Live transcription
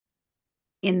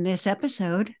In this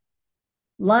episode,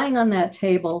 Lying on that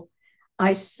table,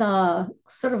 I saw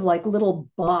sort of like little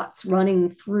bots running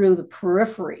through the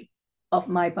periphery of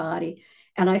my body.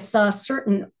 And I saw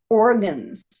certain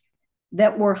organs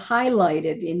that were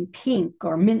highlighted in pink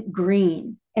or mint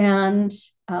green. And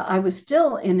I was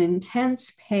still in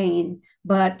intense pain,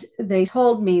 but they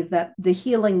told me that the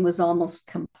healing was almost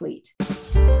complete.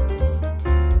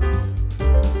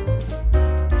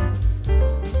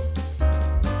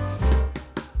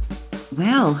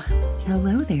 well,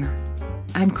 hello there.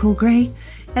 I'm Cool Gray,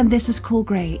 and this is Cool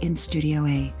Gray in Studio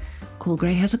A. Cool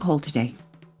Gray has a cold today,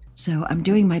 so I'm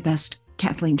doing my best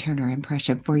Kathleen Turner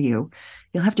impression for you.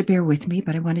 You'll have to bear with me,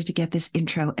 but I wanted to get this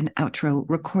intro and outro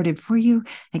recorded for you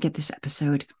and get this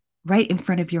episode right in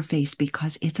front of your face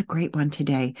because it's a great one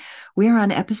today. We are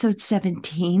on episode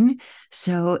 17,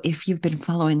 so if you've been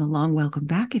following along, welcome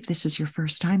back. If this is your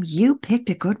first time, you picked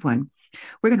a good one.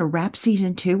 We're going to wrap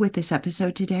season 2 with this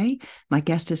episode today. My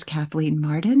guest is Kathleen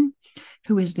Marden,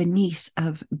 who is the niece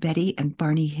of Betty and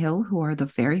Barney Hill, who are the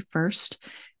very first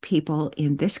people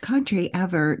in this country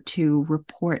ever to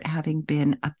report having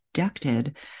been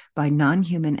abducted by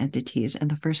non-human entities, and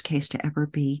the first case to ever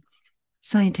be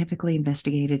scientifically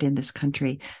investigated in this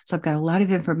country. So I've got a lot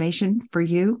of information for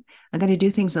you. I'm going to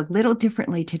do things a little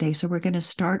differently today. So we're going to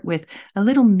start with a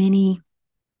little mini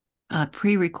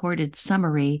pre-recorded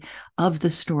summary of the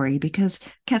story because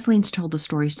Kathleen's told the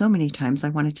story so many times. I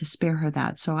wanted to spare her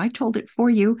that. So I told it for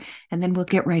you, and then we'll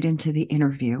get right into the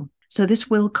interview. So this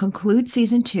will conclude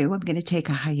season 2. I'm going to take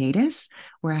a hiatus.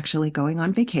 We're actually going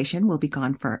on vacation. We'll be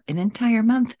gone for an entire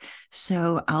month.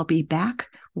 So I'll be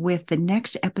back with the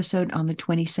next episode on the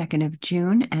 22nd of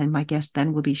June. And my guest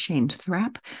then will be Shane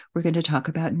Thrapp. We're going to talk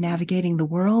about navigating the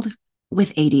world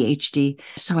with ADHD.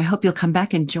 So I hope you'll come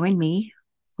back and join me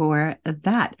for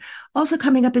that. Also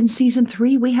coming up in season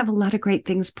 3, we have a lot of great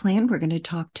things planned. We're going to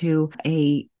talk to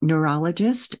a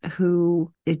neurologist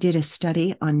who did a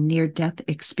study on near-death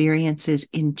experiences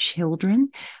in children.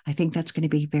 I think that's going to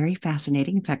be very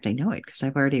fascinating. In fact, I know it because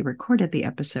I've already recorded the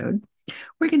episode.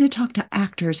 We're going to talk to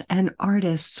actors and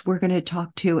artists. We're going to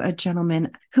talk to a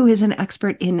gentleman who is an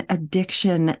expert in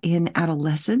addiction in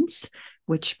adolescence,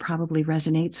 which probably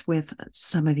resonates with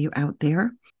some of you out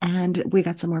there. And we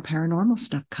got some more paranormal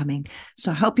stuff coming.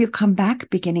 So I hope you come back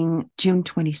beginning June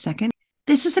 22nd.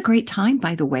 This is a great time,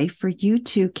 by the way, for you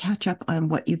to catch up on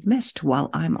what you've missed while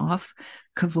I'm off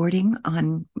cavorting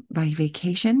on my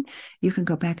vacation. You can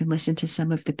go back and listen to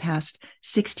some of the past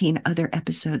 16 other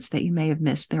episodes that you may have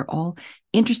missed. They're all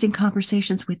interesting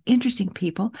conversations with interesting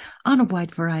people on a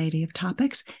wide variety of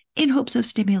topics in hopes of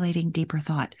stimulating deeper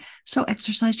thought. So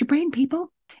exercise your brain,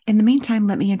 people. In the meantime,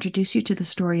 let me introduce you to the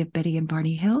story of Betty and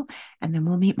Barney Hill, and then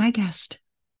we'll meet my guest.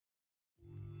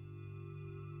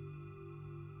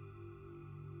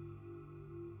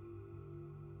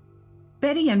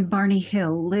 Betty and Barney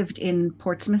Hill lived in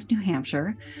Portsmouth, New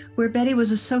Hampshire, where Betty was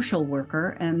a social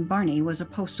worker and Barney was a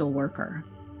postal worker.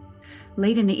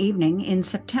 Late in the evening in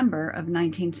September of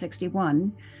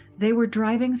 1961, they were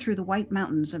driving through the White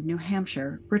Mountains of New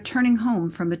Hampshire, returning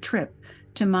home from a trip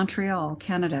to Montreal,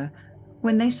 Canada,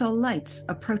 when they saw lights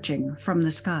approaching from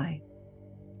the sky.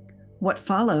 What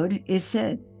followed is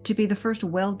said to be the first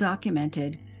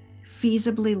well-documented,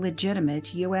 feasibly legitimate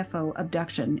UFO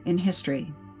abduction in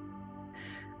history.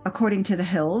 According to the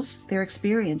Hills, their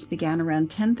experience began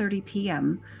around 10:30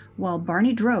 p.m. While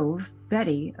Barney drove,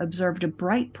 Betty observed a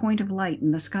bright point of light in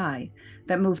the sky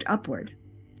that moved upward.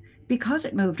 Because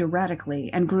it moved erratically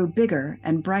and grew bigger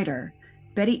and brighter,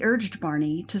 Betty urged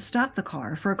Barney to stop the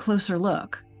car for a closer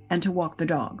look and to walk the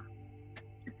dog.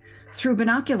 Through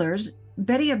binoculars,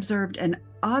 Betty observed an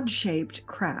odd-shaped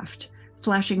craft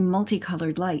flashing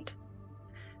multicolored light.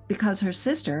 Because her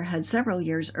sister had several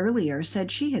years earlier said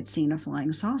she had seen a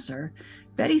flying saucer,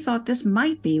 Betty thought this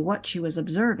might be what she was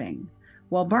observing,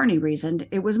 while Barney reasoned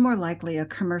it was more likely a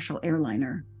commercial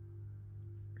airliner.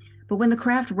 But when the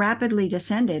craft rapidly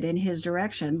descended in his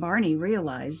direction, Barney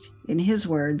realized, in his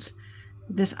words,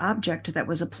 this object that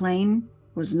was a plane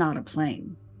was not a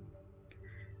plane.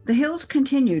 The Hills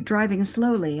continued driving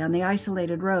slowly on the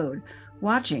isolated road,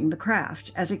 watching the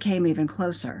craft as it came even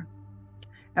closer.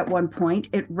 At one point,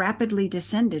 it rapidly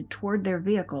descended toward their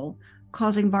vehicle,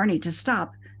 causing Barney to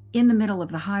stop in the middle of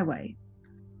the highway.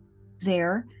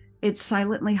 There, it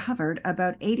silently hovered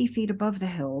about 80 feet above the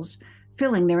Hills,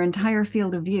 filling their entire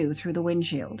field of view through the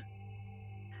windshield.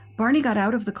 Barney got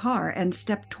out of the car and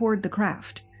stepped toward the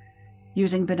craft.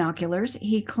 Using binoculars,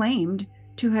 he claimed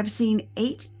to have seen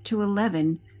 8 to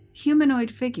 11 humanoid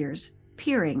figures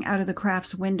peering out of the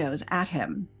craft's windows at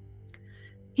him.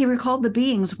 He recalled the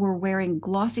beings were wearing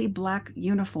glossy black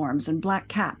uniforms and black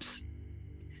caps.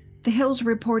 The Hills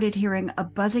reported hearing a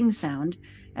buzzing sound,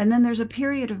 and then there's a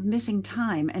period of missing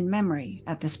time and memory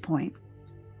at this point.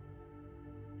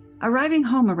 Arriving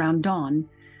home around dawn,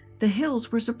 the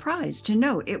Hills were surprised to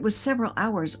note it was several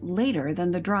hours later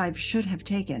than the drive should have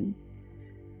taken.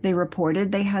 They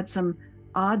reported they had some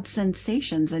odd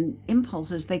sensations and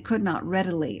impulses they could not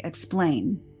readily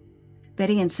explain.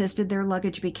 Betty insisted their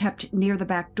luggage be kept near the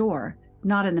back door,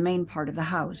 not in the main part of the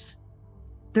house.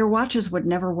 Their watches would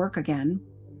never work again.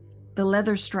 The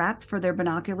leather strap for their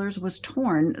binoculars was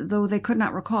torn, though they could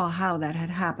not recall how that had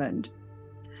happened.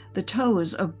 The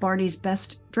toes of Barney's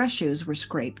best dress shoes were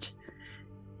scraped,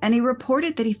 and he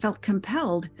reported that he felt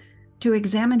compelled to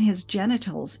examine his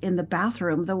genitals in the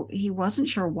bathroom, though he wasn't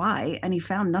sure why, and he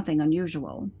found nothing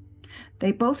unusual.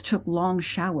 They both took long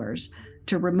showers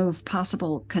to remove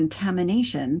possible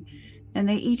contamination, and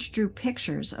they each drew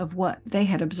pictures of what they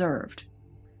had observed.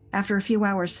 After a few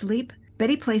hours' sleep,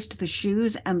 Betty placed the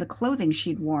shoes and the clothing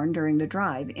she'd worn during the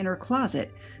drive in her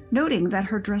closet, noting that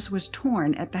her dress was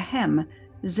torn at the hem,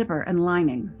 zipper, and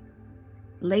lining.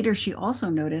 Later, she also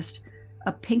noticed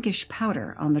a pinkish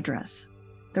powder on the dress.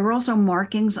 There were also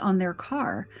markings on their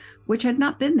car, which had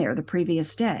not been there the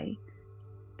previous day.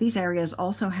 These areas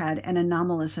also had an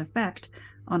anomalous effect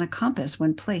on a compass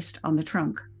when placed on the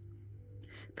trunk.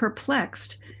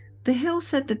 Perplexed, the Hills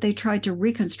said that they tried to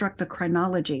reconstruct the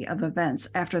chronology of events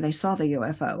after they saw the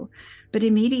UFO, but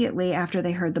immediately after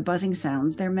they heard the buzzing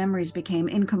sounds, their memories became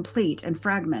incomplete and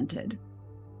fragmented.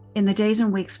 In the days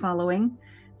and weeks following,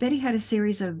 Betty had a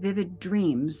series of vivid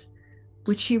dreams,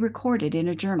 which she recorded in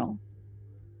a journal.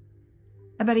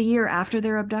 About a year after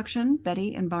their abduction,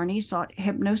 Betty and Barney sought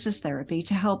hypnosis therapy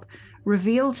to help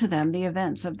reveal to them the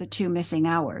events of the 2 missing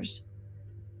hours.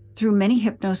 Through many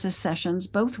hypnosis sessions,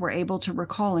 both were able to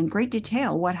recall in great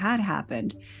detail what had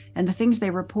happened, and the things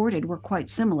they reported were quite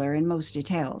similar in most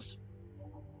details.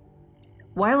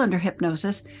 While under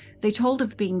hypnosis, they told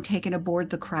of being taken aboard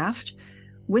the craft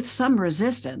with some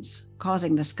resistance,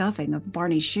 causing the scuffing of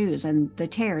Barney's shoes and the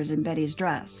tears in Betty's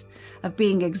dress, of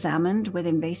being examined with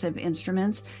invasive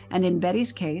instruments, and in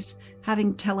Betty's case,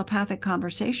 having telepathic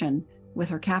conversation with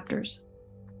her captors.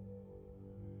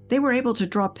 They were able to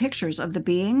draw pictures of the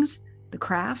beings, the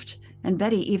craft, and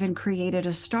Betty even created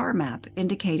a star map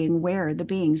indicating where the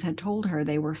beings had told her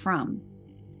they were from.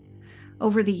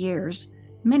 Over the years,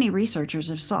 many researchers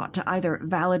have sought to either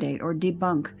validate or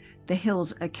debunk the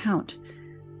Hills' account.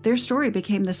 Their story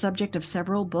became the subject of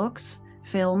several books,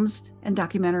 films, and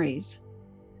documentaries.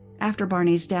 After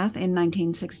Barney's death in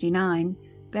 1969,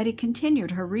 Betty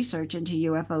continued her research into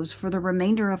UFOs for the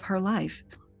remainder of her life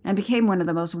and became one of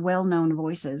the most well-known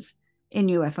voices in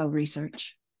UFO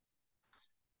research.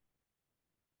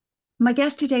 My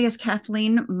guest today is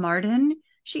Kathleen Marden.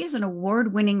 She is an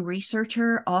award-winning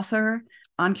researcher, author,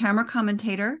 on-camera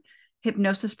commentator,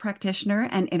 hypnosis practitioner,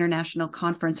 and international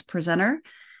conference presenter.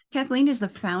 Kathleen is the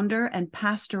founder and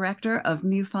past director of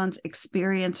MUFON's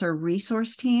Experiencer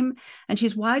Resource Team, and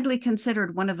she's widely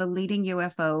considered one of the leading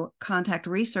UFO contact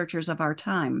researchers of our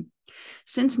time.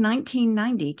 Since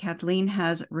 1990, Kathleen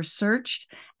has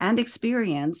researched and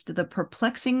experienced the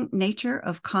perplexing nature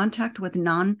of contact with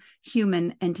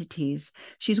non-human entities.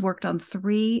 She's worked on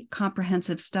 3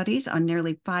 comprehensive studies on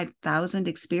nearly 5,000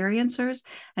 experiencers,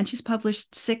 and she's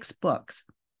published 6 books.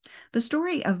 The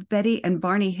story of Betty and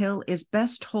Barney Hill is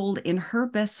best told in her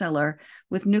bestseller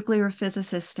with nuclear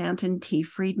physicist Stanton T.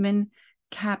 Friedman,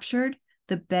 Captured: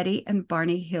 The Betty and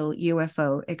Barney Hill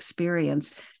UFO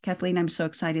Experience. Kathleen, I'm so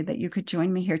excited that you could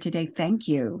join me here today. Thank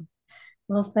you.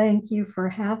 Well, thank you for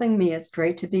having me. It's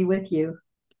great to be with you.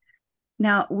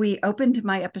 Now, we opened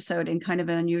my episode in kind of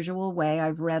an unusual way.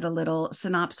 I've read a little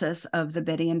synopsis of the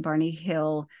Betty and Barney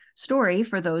Hill story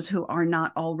for those who are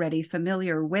not already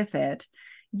familiar with it.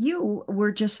 You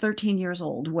were just 13 years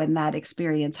old when that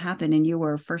experience happened, and you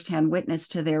were a firsthand witness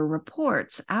to their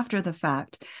reports after the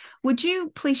fact. Would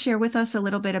you please share with us a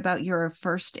little bit about your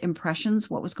first impressions,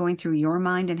 what was going through your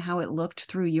mind and how it looked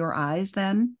through your eyes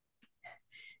then?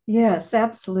 Yes,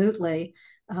 absolutely.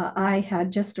 I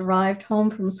had just arrived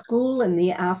home from school in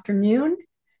the afternoon.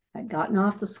 I'd gotten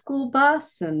off the school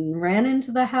bus and ran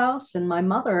into the house, and my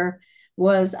mother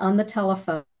was on the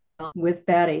telephone with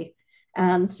Betty.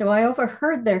 And so I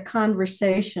overheard their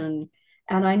conversation,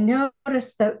 and I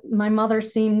noticed that my mother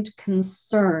seemed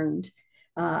concerned.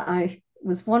 I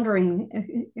was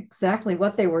wondering exactly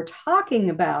what they were talking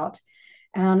about.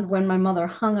 And when my mother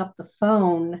hung up the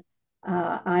phone,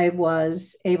 I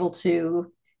was able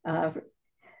to have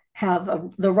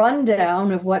the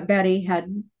rundown of what Betty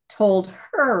had told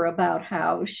her about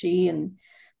how she and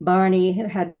Barney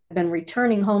had been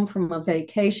returning home from a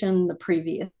vacation the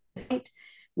previous night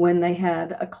when they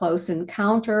had a close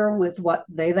encounter with what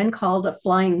they then called a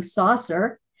flying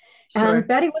saucer. And Sure.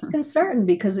 Betty was concerned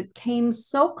because it came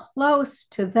so close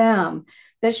to them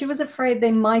that she was afraid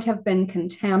they might have been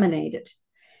contaminated.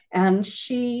 And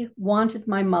she wanted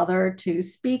my mother to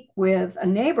speak with a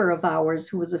neighbor of ours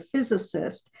who was a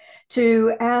physicist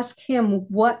to ask him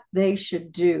what they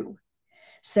should do.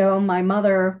 So my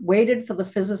mother waited for the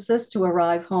physicist to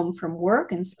arrive home from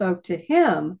work and spoke to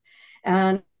him.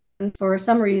 And for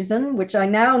some reason, which I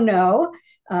now know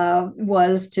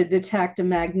was to detect a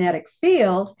magnetic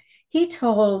field, he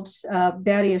told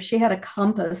Betty if she had a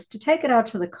compass to take it out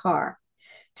to the car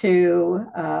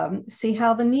to see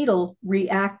how the needle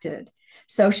reacted.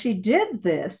 So she did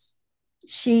this.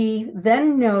 She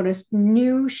then noticed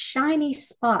new shiny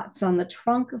spots on the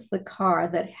trunk of the car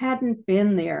that hadn't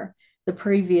been there the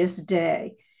previous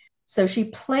day. So she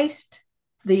placed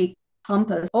the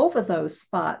compass over those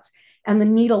spots and the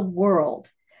needle whirled.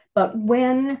 But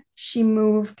when she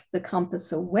moved the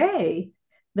compass away,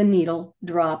 the needle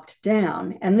dropped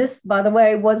down. And this, by the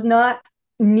way, was not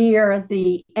near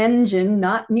the engine,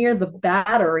 not near the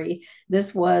battery.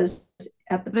 This was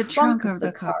at the trunk of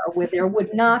the car where there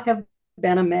would not have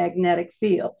been a magnetic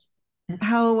field.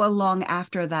 How long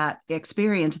after that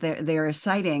experience, their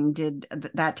sighting, did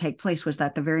that take place? Was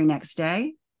that the very next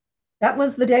day? That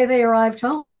was the day they arrived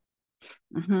home.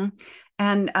 Mm-hmm.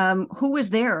 And who was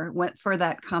there for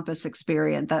that compass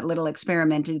experiment, that little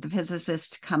experiment? Did the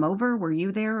physicist come over? Were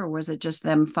you there, or was it just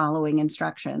them following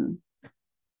instruction?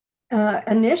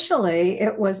 Initially,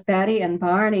 it was Betty and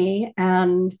Barney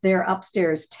and their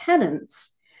upstairs tenants.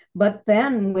 But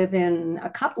then within a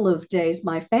couple of days,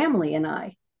 my family and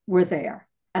I were there.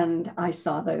 And I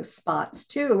saw those spots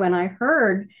too. And I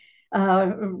heard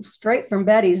straight from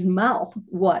Betty's mouth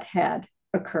what had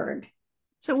occurred.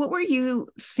 So what were you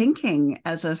thinking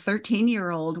as a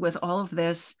 13-year-old with all of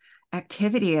this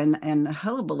activity and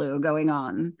hullabaloo going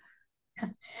on?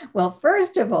 Well,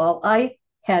 first of all, I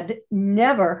had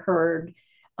never heard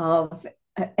of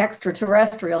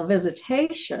extraterrestrial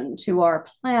visitation to our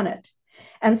planet.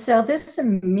 And so this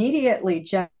immediately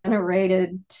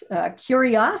generated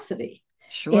curiosity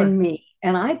in me.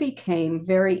 And I became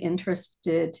very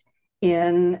interested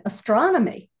in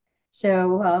astronomy.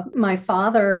 So my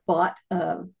father bought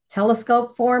a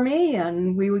telescope for me,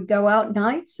 and we would go out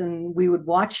nights and we would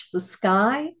watch the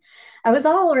sky. I was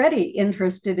already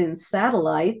interested in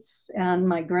satellites, and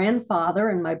my grandfather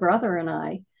and my brother and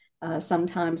I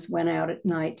sometimes went out at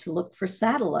night to look for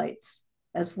satellites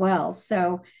as well.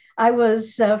 So I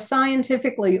was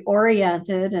scientifically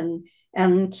oriented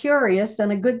and curious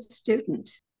and a good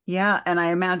student. Yeah, and I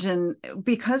imagine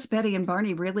because Betty and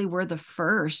Barney really were the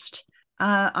first,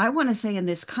 I want to say in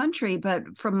this country,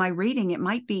 but from my reading, it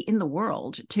might be in the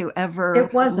world to ever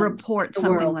report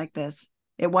something like this.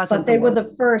 It wasn't. But they were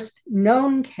the first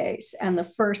known case and the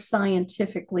first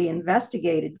scientifically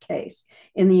investigated case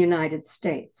in the United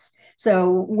States.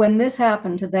 So when this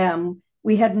happened to them,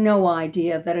 we had no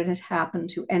idea that it had happened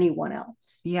to anyone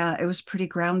else. Yeah, it was pretty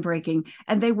groundbreaking.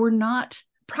 And they were not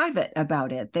private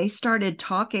about it. They started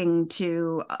talking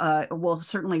to, well,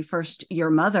 certainly first your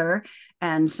mother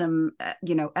and some,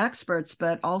 experts,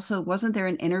 but also wasn't there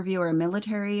an interviewer, a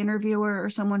military interviewer or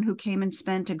someone who came and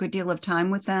spent a good deal of time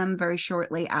with them very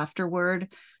shortly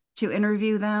afterward to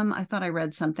interview them? I thought I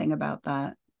read something about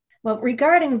that. Well,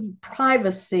 regarding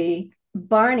privacy,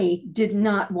 Barney did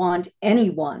not want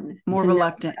anyone more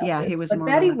reluctant. Yeah, he was. But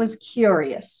Betty was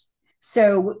curious.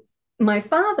 So my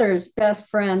father's best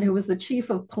friend, who was the chief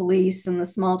of police in the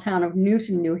small town of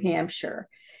Newton, New Hampshire,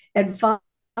 advised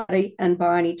Betty and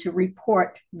Barney to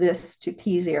report this to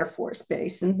Pease Air Force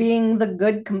Base. And being the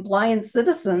good compliant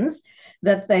citizens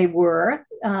that they were,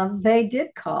 they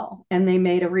did call and they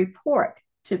made a report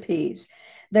to Pease.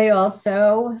 They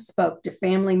also spoke to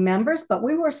family members, but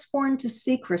we were sworn to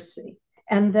secrecy.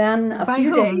 And then a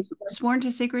few days. Sworn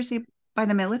to secrecy by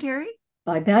the military?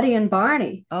 By Betty and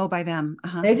Barney. Oh, by them.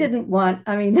 Uh-huh. They didn't want,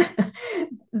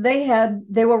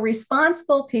 they were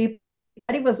responsible people.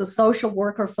 Betty was a social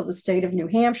worker for the state of New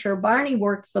Hampshire. Barney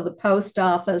worked for the post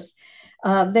office.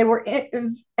 They were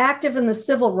active in the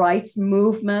civil rights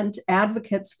movement,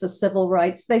 advocates for civil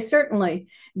rights. They certainly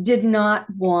did not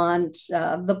want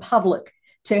the public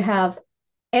to have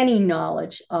any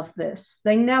knowledge of this.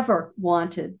 They never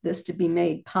wanted this to be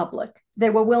made public.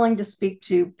 They were willing to speak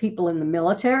to people in the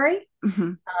military,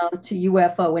 to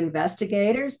UFO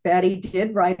investigators. Betty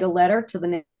did write a letter to the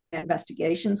National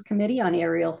Investigations Committee on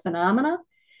Aerial Phenomena,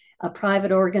 a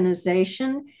private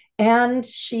organization, and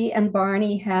she and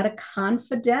Barney had a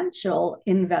confidential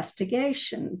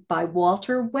investigation by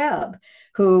Walter Webb,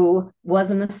 who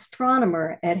was an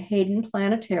astronomer at Hayden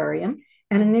Planetarium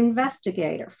and an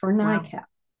investigator for Wow. NICAP.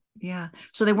 Yeah.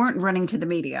 So they weren't running to the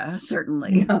media,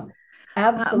 certainly. No,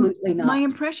 absolutely My not.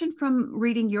 impression from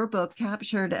reading your book,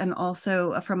 Captured, and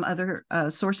also from other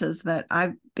sources that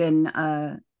I've been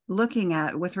looking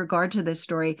at with regard to this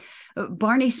story,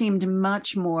 Barney seemed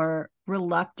much more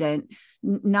reluctant,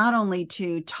 not only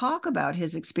to talk about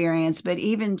his experience, but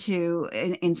even to,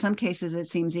 in some cases, it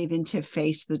seems even to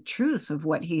face the truth of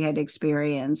what he had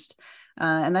experienced.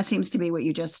 And that seems to be what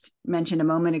you just mentioned a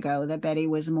moment ago, that Betty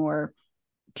was more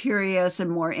curious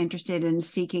and more interested in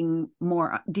seeking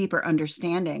more deeper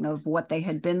understanding of what they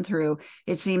had been through.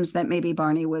 It seems that maybe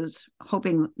Barney was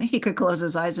hoping he could close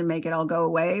his eyes and make it all go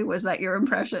away. Was that your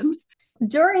impression?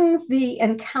 During the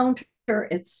encounter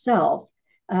itself,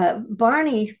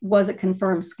 Barney was a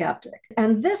confirmed skeptic,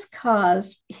 and this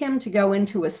caused him to go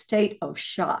into a state of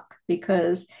shock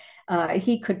because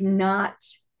he could not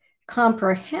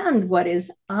comprehend what his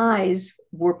eyes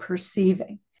were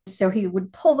perceiving. So he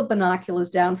would pull the binoculars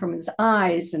down from his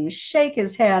eyes and shake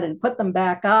his head and put them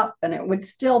back up, and it would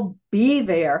still be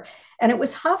there. And it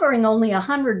was hovering only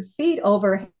 100 feet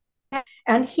overhead.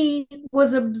 And he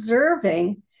was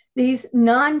observing these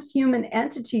non-human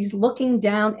entities looking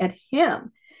down at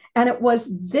him. And it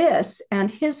was this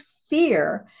and his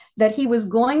fear that he was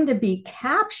going to be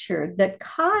captured that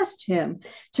caused him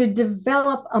to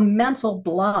develop a mental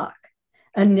block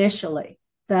initially,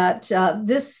 that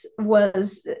this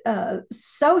was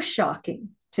so shocking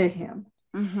to him.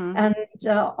 Mm-hmm. And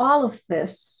all of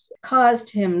this caused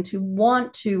him to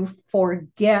want to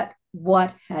forget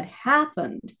what had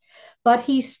happened, but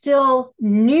he still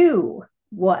knew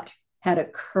what had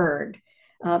occurred.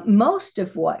 Most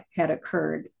of what had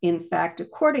occurred, in fact,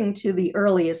 according to the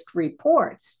earliest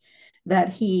reports that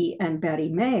he and Betty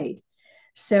made.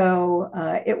 So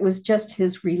it was just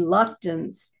his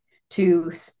reluctance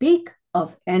to speak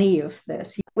of any of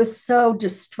this. It was so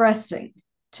distressing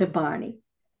to Barney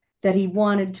that he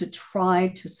wanted to try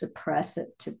to suppress it,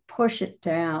 to push it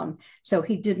down, so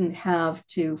he didn't have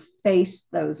to face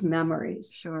those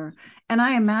memories. Sure. And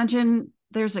I imagine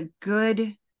there's a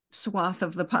good swath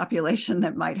of the population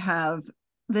that might have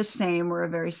the same or a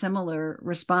very similar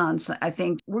response. I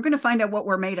think we're going to find out what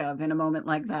we're made of in a moment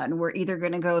like that. And we're either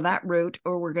going to go that route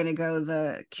or we're going to go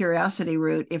the curiosity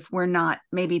route if we're not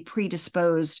maybe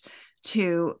predisposed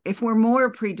to, if we're more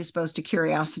predisposed to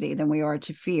curiosity than we are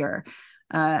to fear.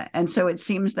 And so it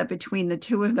seems that between the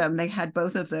two of them, they had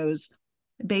both of those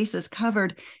bases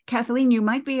covered. Kathleen, you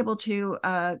might be able to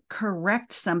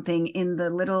correct something in the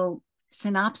little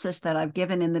synopsis that I've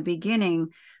given in the beginning.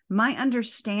 My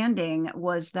understanding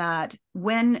was that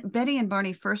when Betty and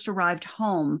Barney first arrived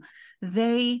home,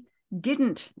 they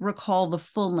didn't recall the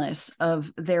fullness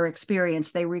of their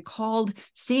experience. They recalled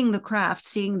seeing the craft,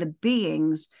 seeing the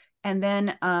beings, and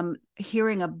then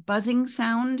hearing a buzzing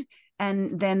sound.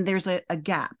 And then there's a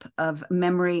gap of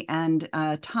memory and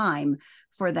time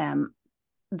for them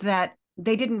that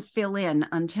they didn't fill in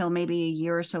until maybe a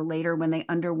year or so later when they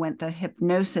underwent the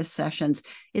hypnosis sessions.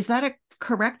 Is that a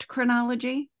correct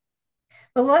chronology?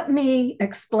 Well, let me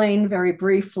explain very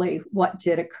briefly what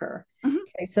did occur. Mm-hmm.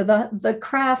 Okay, so the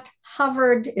craft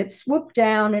hovered, it swooped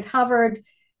down, it hovered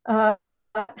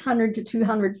 100 to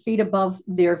 200 feet above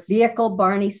their vehicle.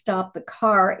 Barney stopped the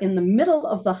car in the middle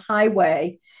of the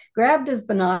highway, grabbed his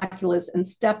binoculars, and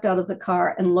stepped out of the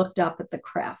car and looked up at the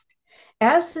craft.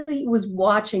 As he was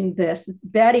watching this,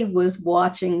 Betty was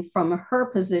watching from her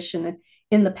position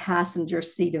in the passenger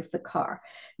seat of the car.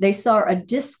 They saw a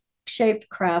disc-shaped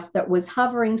craft that was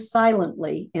hovering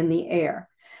silently in the air.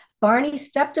 Barney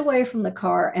stepped away from the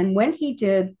car, and when he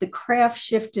did, the craft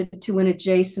shifted to an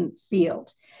adjacent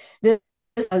field. This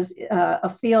was a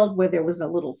field where there was a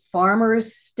little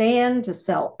farmer's stand to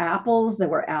sell apples. There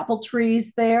were apple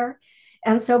trees there.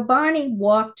 And so Barney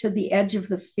walked to the edge of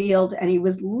the field, and he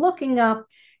was looking up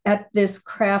at this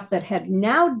craft that had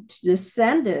now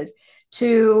descended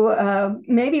to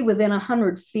maybe within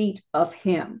 100 feet of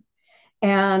him.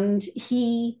 And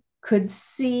he could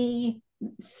see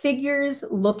figures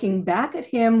looking back at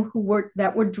him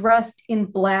that were dressed in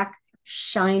black,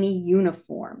 shiny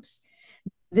uniforms.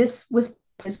 This was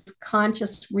his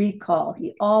conscious recall.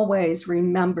 He always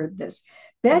remembered this.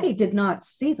 Betty did not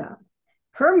see them.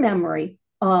 Her memory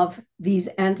of these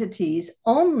entities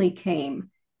only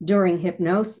came during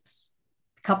hypnosis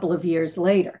a couple of years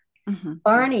later. Mm-hmm.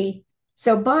 Barney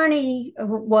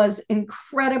was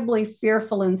incredibly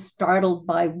fearful and startled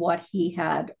by what he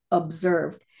had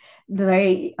observed.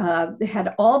 They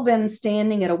had all been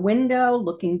standing at a window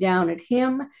looking down at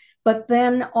him, but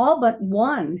then all but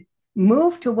one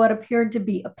moved to what appeared to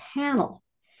be a panel.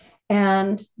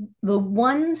 And the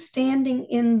one standing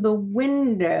in the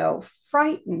window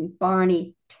frightened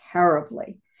Barney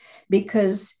terribly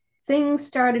because things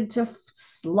started to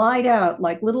slide out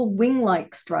like little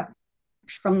wing-like structures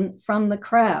from the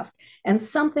craft, and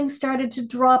something started to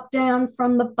drop down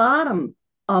from the bottom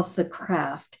of the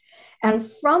craft. And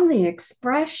from the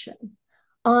expression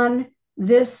on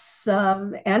this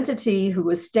entity who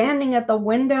was standing at the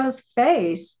window's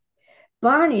face,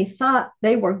 Barney thought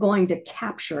they were going to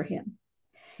capture him.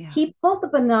 Yeah. He pulled the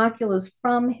binoculars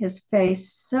from his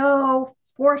face so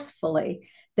forcefully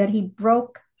that he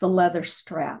broke the leather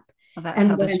strap. Well, that's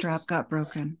how the strap got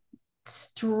broken.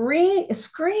 Screaming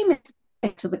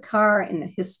to the car in a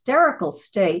hysterical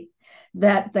state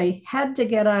that they had to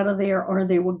get out of there or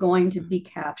they were going to be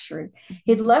captured.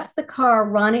 He'd left the car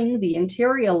running. The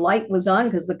interior light was on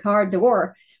because the car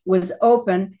door was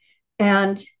open.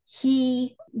 And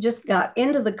he just got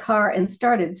into the car and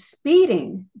started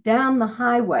speeding down the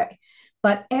highway.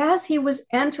 But as he was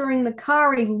entering the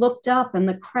car, he looked up and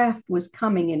the craft was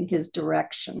coming in his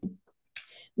direction.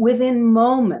 Within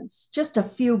moments, just a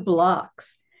few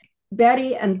blocks,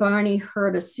 Betty and Barney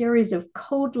heard a series of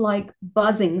code-like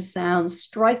buzzing sounds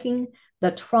striking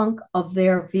the trunk of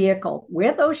their vehicle,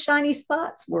 where those shiny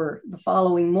spots were the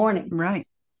following morning. Right.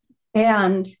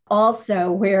 And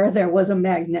also where there was a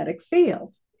magnetic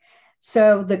field.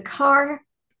 So the car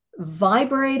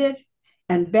vibrated,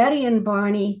 and Betty and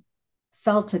Barney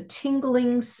felt a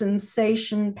tingling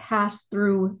sensation pass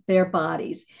through their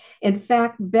bodies. In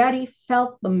fact, Betty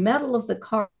felt the metal of the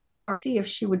car see if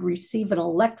she would receive an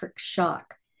electric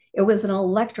shock. It was an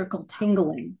electrical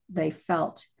tingling they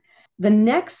felt. The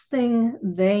next thing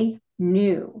they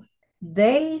knew,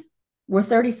 they were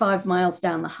 35 miles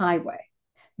down the highway.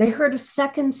 They heard a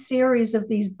second series of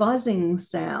these buzzing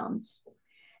sounds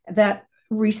that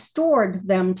restored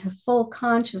them to full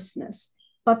consciousness,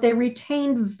 but they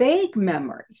retained vague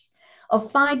memories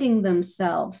of finding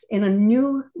themselves in a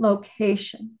new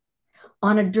location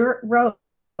on a dirt road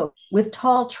with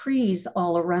tall trees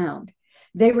all around.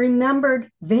 They remembered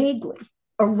vaguely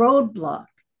a roadblock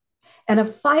and a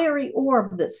fiery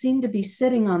orb that seemed to be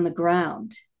sitting on the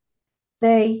ground.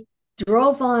 They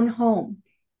drove on home.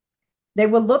 They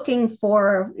were looking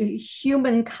for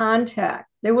human contact.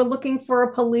 They were looking for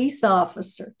a police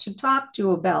officer to talk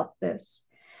to about this.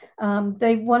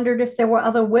 They wondered if there were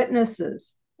other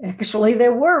witnesses. Actually,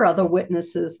 there were other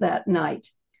witnesses that night.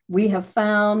 We have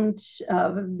found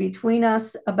between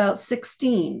us about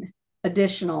 16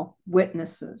 additional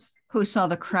witnesses. Who saw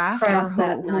the craft or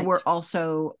who were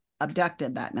also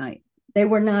abducted that night? They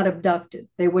were not abducted.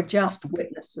 They were just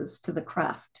witnesses to the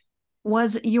craft.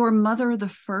 Was your mother the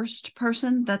first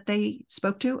person that they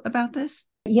spoke to about this?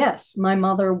 Yes, my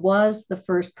mother was the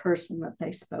first person that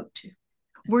they spoke to.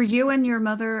 Were you and your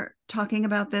mother talking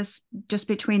about this just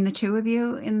between the two of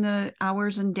you in the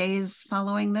hours and days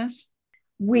following this?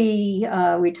 We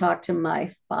talked to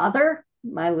my father,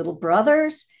 my little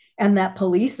brothers, and that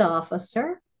police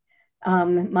officer.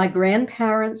 My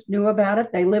grandparents knew about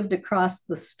it. They lived across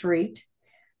the street,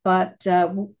 but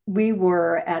we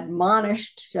were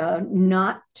admonished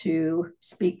not to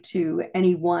speak to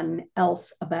anyone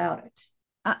else about it.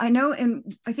 I know,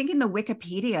 I think in the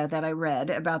Wikipedia that I read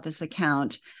about this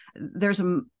account, there's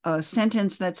a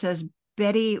sentence that says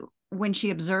Betty, when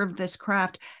she observed this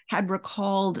craft, had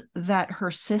recalled that her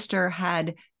sister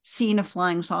had seen a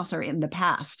flying saucer in the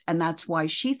past, and that's why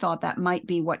she thought that might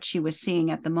be what she was seeing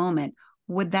at the moment.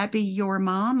 Would that be your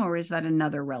mom, or is that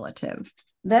another relative?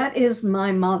 That is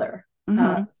my mother.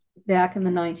 Back in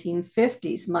the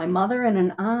 1950s, my mother and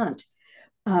an aunt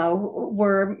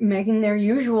were making their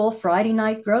usual Friday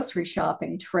night grocery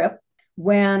shopping trip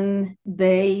when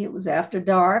it was after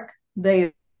dark.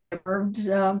 They observed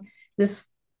this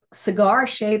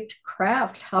cigar-shaped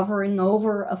craft hovering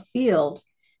over a field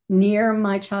near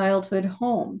my childhood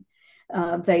home.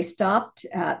 They stopped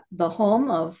at the home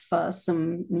of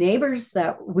some neighbors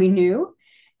that we knew,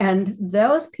 and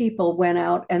those people went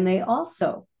out and they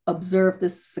also observed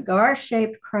this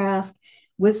cigar-shaped craft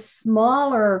with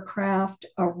smaller craft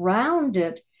around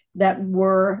it that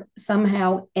were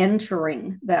somehow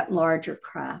entering that larger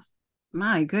craft.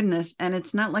 My goodness. And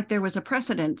it's not like there was a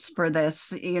precedence for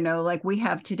this, like we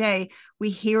have today. We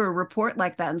hear a report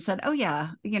like that and said, oh yeah,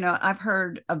 I've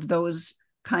heard of those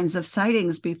kinds of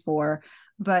sightings before.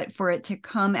 But for it to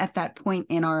come at that point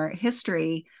in our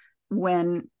history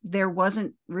when there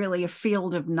wasn't really a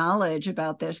field of knowledge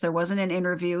about this, there wasn't an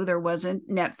interview, there wasn't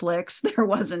Netflix, there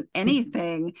wasn't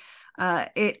anything,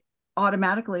 it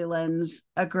automatically lends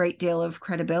a great deal of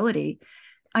credibility.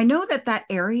 I know that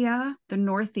area, the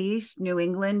Northeast, New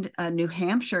England, New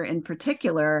Hampshire in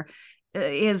particular,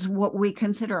 is what we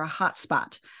consider a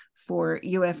hotspot for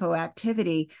UFO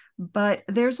activity. But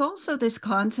there's also this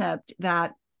concept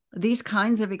that these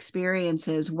kinds of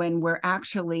experiences, when we're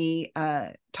actually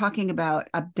talking about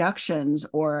abductions,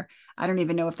 or I don't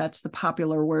even know if that's the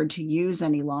popular word to use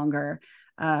any longer.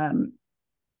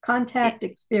 Contact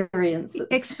experiences.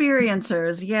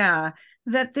 Experiencers, yeah,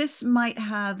 that this might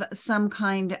have some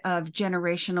kind of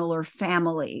generational or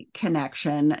family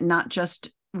connection, not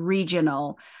just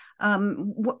regional.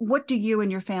 What do you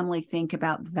and your family think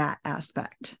about that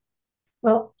aspect?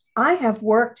 Well, I have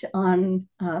worked on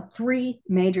 3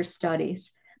 major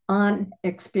studies on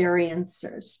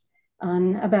experiencers,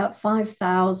 on about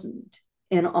 5,000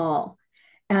 in all.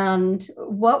 And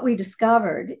what we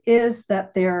discovered is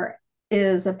that there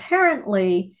is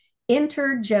apparently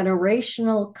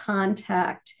intergenerational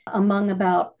contact among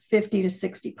about 50 to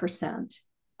 60%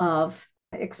 of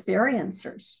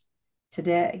experiencers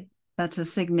today. That's a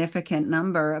significant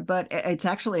number, but it's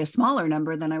actually a smaller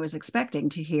number than I was expecting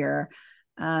to hear.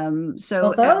 Well,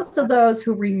 those are those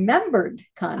who remembered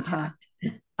contact.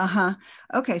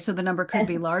 Okay, so the number could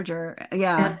be larger.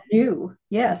 Yeah. And knew,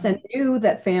 yes, and knew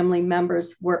that family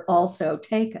members were also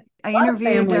taken. I A lot of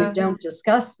interviewed. families don't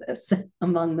discuss this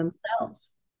among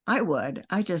themselves. I would.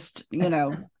 I just,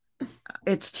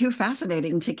 it's too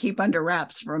fascinating to keep under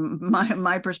wraps from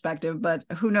my perspective, but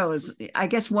who knows? I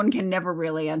guess one can never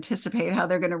really anticipate how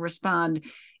they're going to respond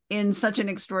in such an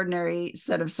extraordinary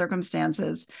set of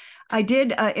circumstances. I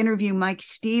did interview Mike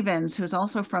Stevens, who's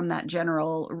also from that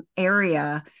general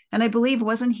area. And I believe,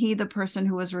 wasn't he the person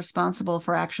who was responsible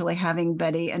for actually having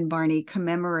Betty and Barney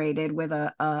commemorated with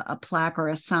a plaque or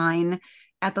a sign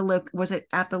at was it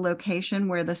at the location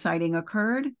where the sighting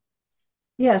occurred?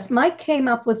 Yes, Mike came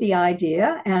up with the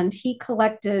idea and he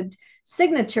collected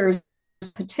signatures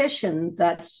petition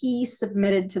that he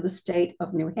submitted to the state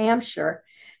of New Hampshire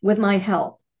with my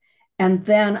help. And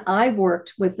then I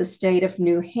worked with the state of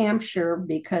New Hampshire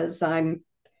because I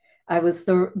was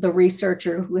the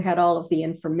researcher who had all of the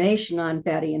information on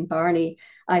Betty and Barney.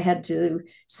 I had to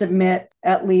submit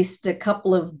at least a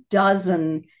couple of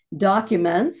dozen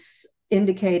documents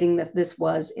indicating that this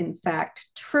was in fact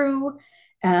true,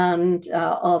 and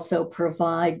also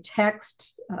provide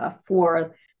text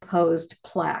for proposed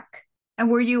plaque.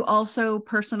 And were you also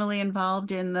personally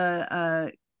involved in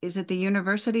is it the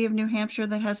University of New Hampshire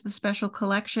that has the special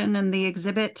collection and the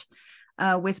exhibit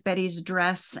with Betty's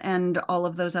dress and all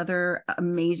of those other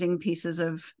amazing pieces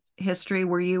of history?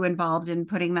 Were you involved in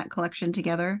putting that collection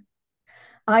together?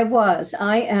 I was.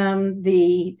 I am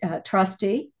the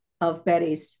trustee of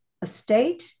Betty's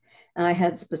estate. I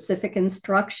had specific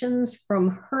instructions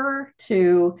from her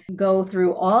to go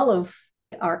through all of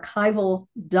archival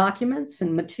documents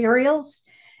and materials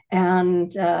and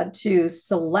to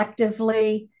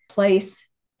selectively place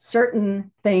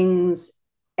certain things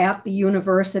at the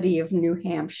University of New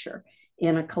Hampshire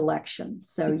in a collection.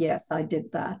 So yes, I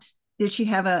did that. Did she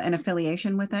have an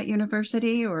affiliation with that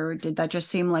university, or did that just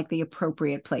seem like the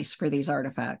appropriate place for these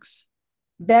artifacts?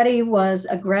 Betty was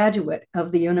a graduate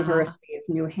of the University of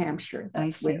New Hampshire.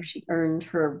 That's where she earned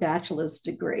her bachelor's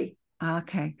degree.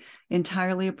 Okay.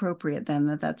 Entirely appropriate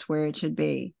then that's where it should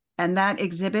be. And that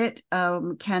exhibit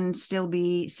can still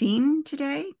be seen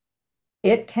today?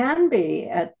 It can be.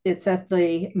 It's at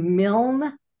the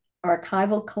Milne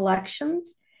Archival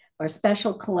Collections, or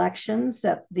Special Collections,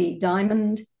 at the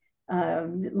Diamond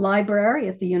Library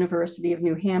at the University of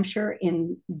New Hampshire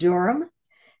in Durham.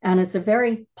 And it's a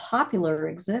very popular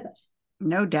exhibit.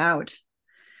 No doubt.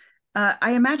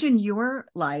 I imagine your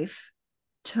life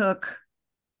took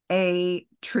a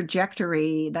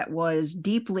trajectory that was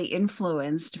deeply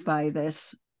influenced by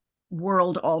this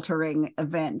world-altering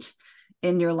event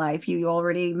in your life. You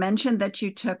already mentioned that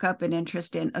you took up an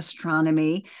interest in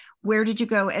astronomy. Where did you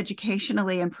go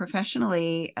educationally and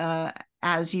professionally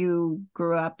as you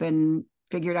grew up and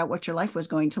figured out what your life was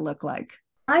going to look like?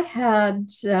 I had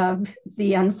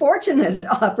the unfortunate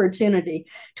opportunity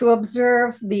to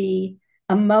observe the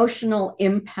emotional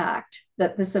impact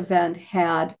that this event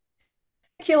had,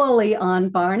 particularly on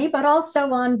Barney, but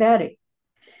also on Betty.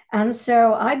 And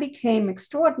so I became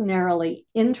extraordinarily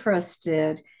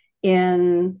interested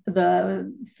in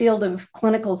the field of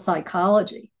clinical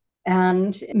psychology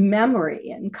and memory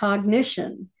and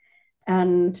cognition.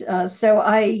 And so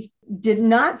I did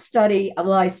not study,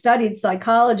 well, I studied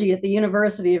psychology at the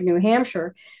University of New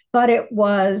Hampshire, but it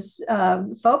was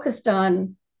focused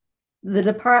on, the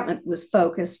department was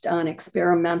focused on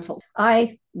experimental.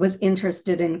 I was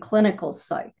interested in clinical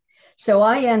psych. So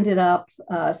I ended up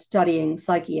studying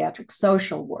psychiatric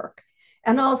social work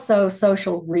and also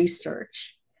social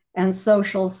research. and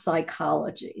social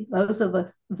psychology. Those are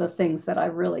the things that I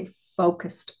really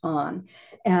focused on,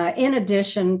 in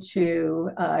addition to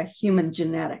human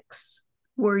genetics.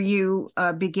 Were you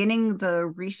beginning the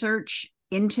research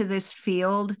into this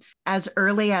field as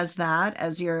early as that,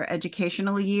 as your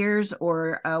educational years,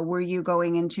 or were you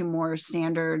going into more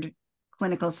standard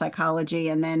clinical psychology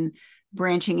and then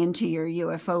branching into your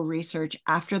UFO research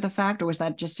after the fact, or was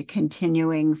that just a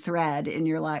continuing thread in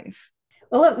your life?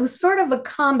 Well, it was sort of a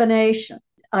combination.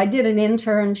 I did an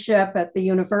internship at the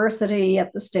university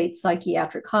at the state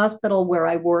psychiatric hospital where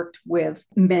I worked with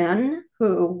men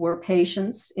who were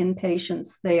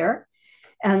inpatients there.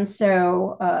 And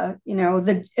so,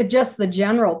 just the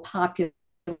general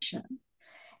population.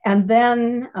 And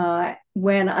then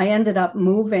when I ended up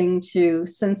moving to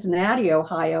Cincinnati,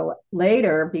 Ohio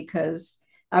later, because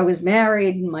I was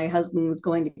married and my husband was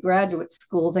going to graduate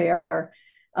school there,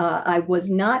 I was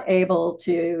not able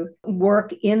to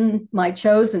work in my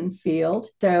chosen field.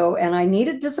 And I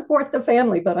needed to support the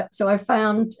family, so I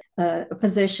found a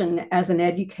position as an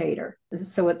educator.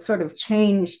 So it sort of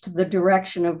changed the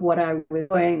direction of what I was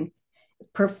doing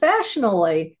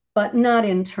professionally, but not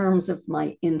in terms of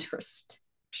my interest.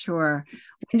 Sure.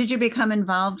 When did you become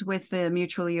involved with the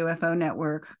Mutual UFO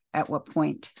Network? At what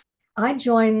point? I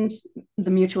joined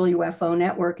the Mutual UFO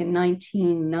Network in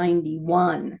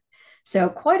 1991. So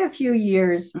quite a few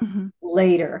years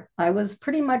later. I was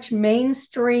pretty much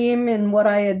mainstream in what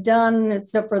I had done,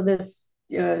 except for this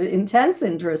intense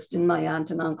interest in my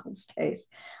aunt and uncle's case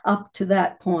up to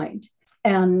that point.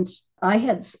 And I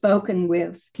had spoken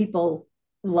with people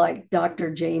like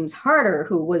Dr. James Harder,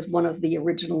 who was one of the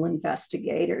original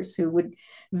investigators, who would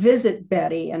visit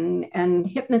Betty and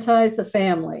hypnotize the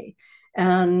family,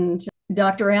 and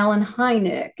Dr. Alan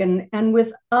Hynek, and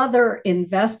with other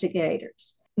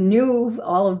investigators. Knew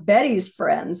all of Betty's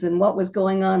friends and what was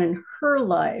going on in her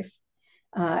life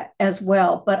as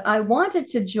well. But I wanted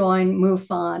to join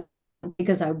MUFON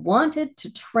because I wanted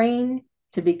to train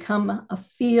to become a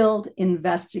field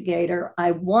investigator.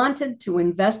 I wanted to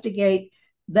investigate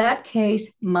that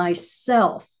case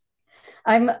myself.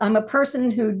 I'm a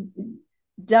person who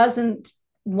doesn't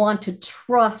want to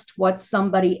trust what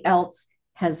somebody else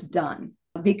has done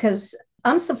because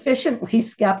I'm sufficiently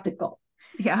skeptical.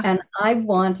 Yeah. And I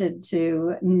wanted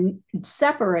to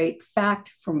separate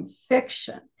fact from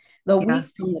fiction, the wheat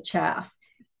from the chaff.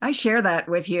 I share that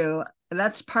with you.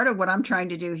 That's part of what I'm trying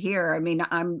to do here. I mean,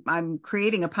 I'm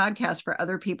creating a podcast for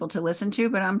other people to listen to,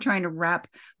 but I'm trying to wrap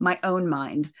my own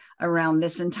mind around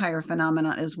this entire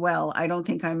phenomenon as well. I don't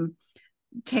think I'm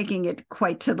taking it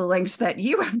quite to the lengths that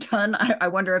you have done. I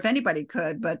wonder if anybody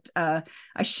could, but I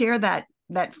share that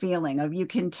feeling of, you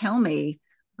can tell me,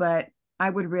 but I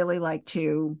would really like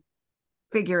to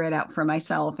figure it out for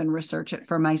myself and research it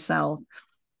for myself.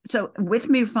 So with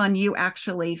MUFON, you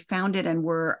actually founded and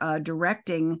were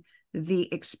directing the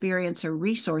experiencer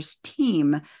resource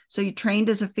team. So you trained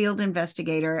as a field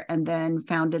investigator and then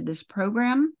founded this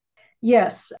program?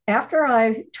 Yes. After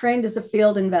I trained as a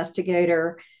field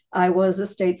investigator, I was a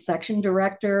state section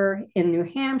director in New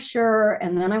Hampshire,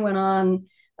 and then I went on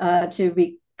to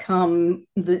become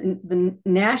the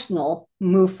national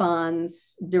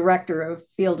MUFON's director of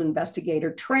field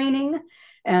investigator training.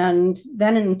 And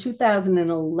then in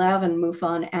 2011,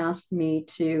 MUFON asked me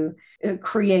to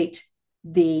create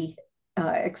the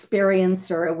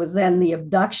experiencer. It was then the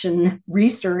abduction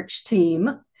research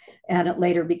team, and it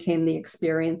later became the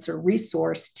experiencer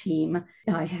resource team.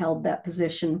 I held that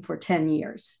position for 10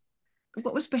 years.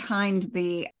 What was behind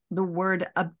the word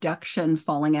abduction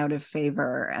falling out of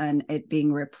favor and it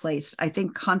being replaced? I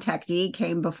think contactee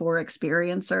came before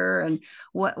experiencer, and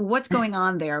what's going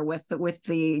on there with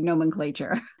the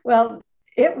nomenclature? Well,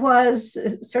 it was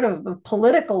sort of a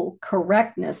political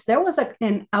correctness. There was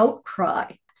an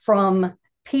outcry from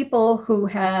people who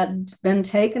had been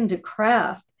taken to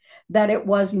craft that it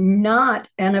was not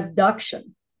an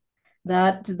abduction,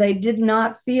 that they did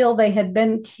not feel they had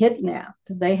been kidnapped,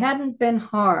 they hadn't been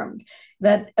harmed,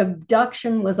 that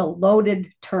abduction was a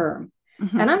loaded term.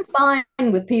 And I'm fine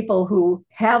with people who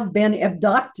have been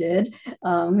abducted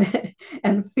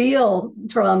and feel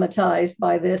traumatized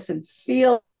by this and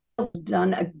feel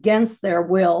done against their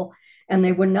will, and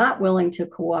they were not willing to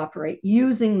cooperate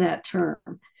using that term.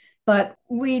 But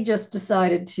we just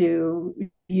decided to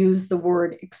use the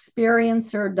word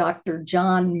experiencer. Dr.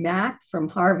 John Mack from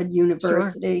Harvard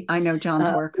University. Sure. I know John's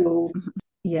work. Who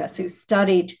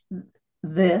studied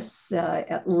this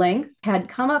at length, had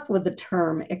come up with the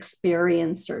term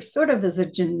experiencer sort of as a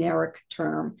generic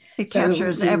term. It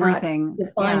captures everything.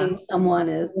 Defining someone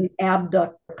as an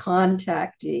abductor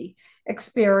contactee.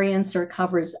 Experiencer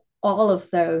covers all of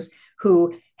those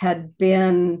who had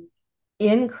been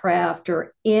in craft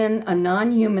or in a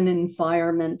non-human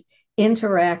environment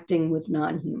interacting with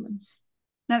non-humans.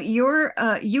 Now,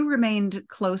 you remained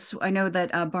close. I know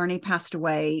that Barney passed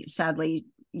away, sadly,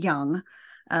 young,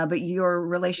 but your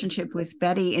relationship with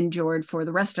Betty endured for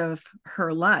the rest of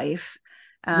her life.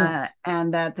 Yes.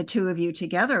 And that the two of you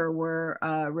together were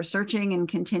researching and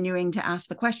continuing to ask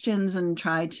the questions and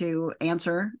try to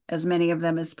answer as many of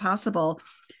them as possible.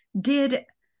 Did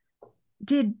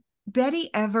Betty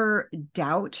ever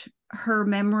doubt her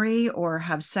memory or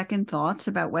have second thoughts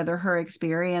about whether her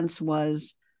experience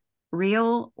was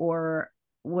real, or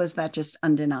was that just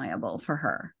undeniable for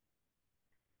her?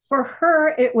 For her,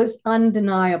 it was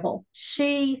undeniable.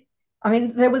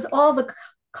 There was all the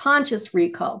conscious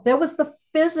recall, there was the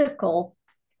physical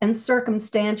and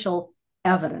circumstantial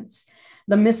evidence,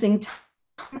 the missing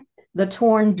time, the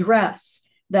torn dress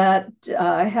that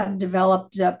had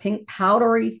developed pink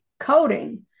powdery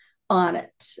coating on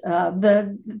it.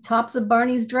 The tops of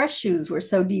Barney's dress shoes were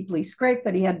so deeply scraped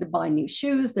that he had to buy new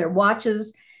shoes. Their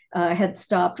watches had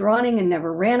stopped running and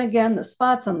never ran again. The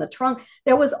spots on the trunk.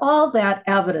 There was all that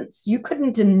evidence. You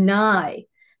couldn't deny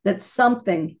that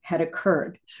something had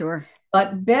occurred. Sure.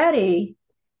 But Betty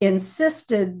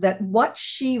insisted that what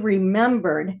she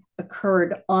remembered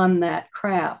occurred on that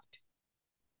craft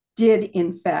did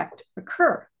in fact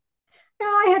occur. Now,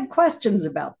 I had questions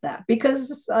about that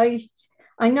because I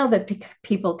know that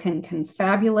people can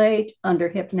confabulate under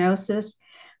hypnosis.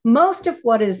 Most of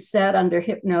what is said under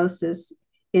hypnosis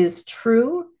is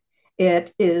true.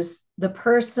 It is the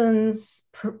person's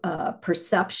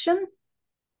perception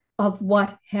of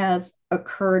what has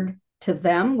occurred to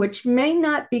them, which may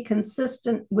not be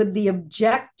consistent with the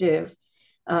objective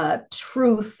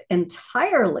truth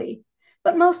entirely,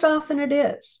 but most often it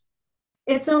is.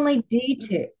 It's only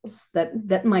details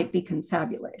that might be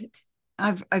confabulated.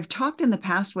 I've talked in the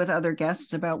past with other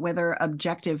guests about whether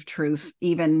objective truth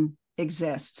even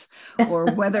exists, or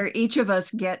whether each of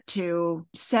us get to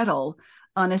settle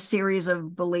on a series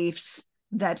of beliefs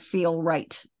that feel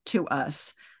right to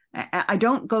us. I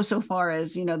don't go so far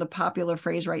as, the popular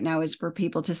phrase right now is for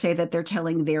people to say that they're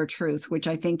telling their truth, which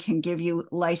I think can give you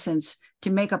license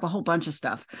to make up a whole bunch of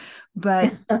stuff.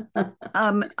 But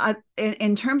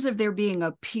in terms of there being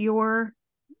a pure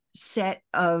set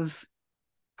of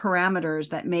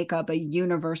parameters that make up a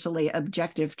universally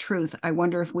objective truth, I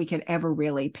wonder if we could ever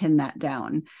really pin that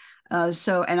down.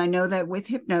 And I know that with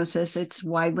hypnosis, it's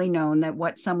widely known that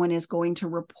what someone is going to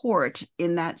report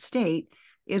in that state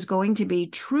is going to be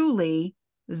truly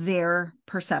their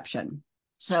perception.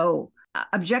 So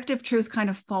objective truth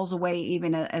kind of falls away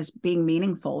even as being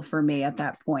meaningful for me at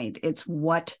that point. It's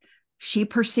what she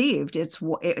perceived.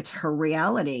 It's her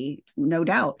reality, no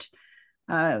doubt.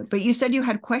 But you said you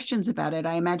had questions about it.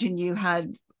 I imagine you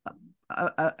had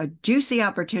a juicy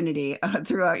opportunity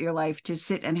throughout your life to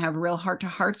sit and have real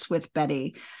heart-to-hearts with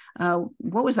Betty.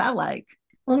 What was that like?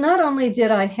 Well, not only did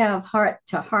I have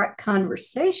heart-to-heart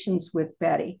conversations with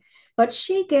Betty, but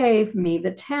she gave me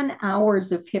the 10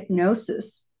 hours of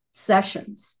hypnosis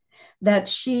sessions that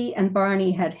she and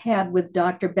Barney had had with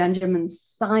Dr. Benjamin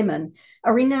Simon,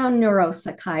 a renowned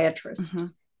neuropsychiatrist. Mm-hmm.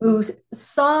 Who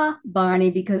saw Barney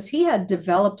because he had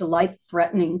developed a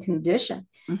life-threatening condition.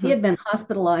 Mm-hmm. He had been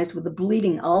hospitalized with a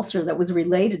bleeding ulcer that was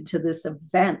related to this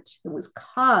event. It was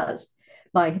caused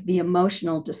by the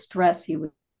emotional distress he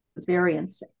was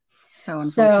experiencing.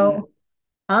 So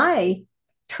I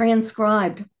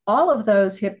transcribed all of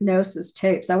those hypnosis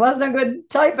tapes. I wasn't a good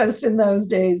typist in those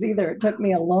days either. It took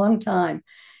me a long time.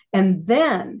 And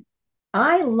then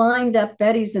I lined up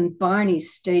Betty's and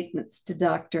Barney's statements to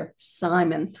Dr.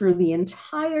 Simon through the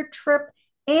entire trip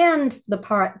and the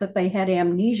part that they had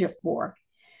amnesia for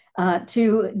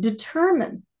to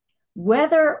determine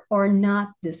whether or not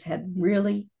this had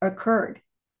really occurred.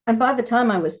 And by the time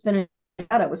I was finished,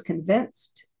 I was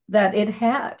convinced that it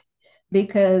had,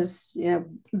 because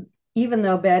even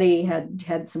though Betty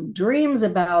had some dreams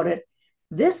about it,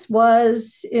 this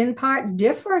was in part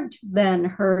different than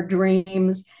her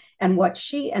dreams. And what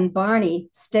she and Barney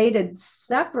stated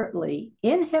separately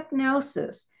in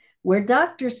hypnosis, where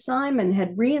Dr. Simon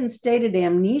had reinstated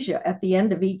amnesia at the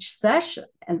end of each session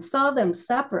and saw them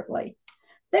separately,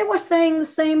 they were saying the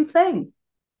same thing.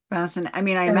 Fascinating. I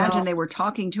mean, I imagine they were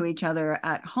talking to each other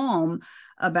at home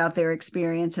about their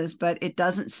experiences, but it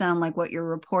doesn't sound like what you're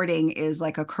reporting is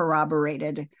like a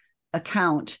corroborated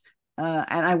account.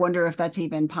 And I wonder if that's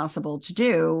even possible to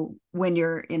do when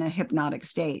you're in a hypnotic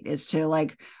state, is to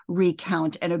like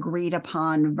recount an agreed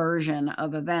upon version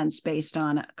of events based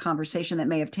on a conversation that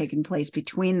may have taken place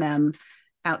between them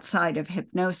outside of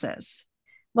hypnosis.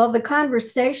 Well, the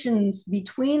conversations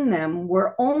between them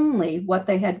were only what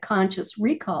they had conscious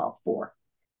recall for.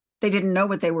 They didn't know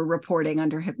what they were reporting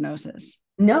under hypnosis.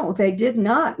 No, they did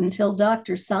not until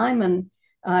Dr. Simon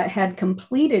had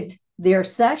completed their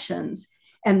sessions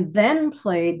and then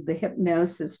played the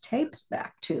hypnosis tapes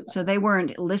back to them. So they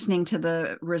weren't listening to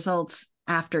the results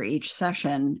after each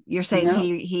session. You're saying No.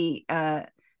 he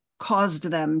caused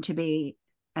them to be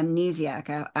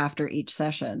amnesiac after each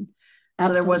session. So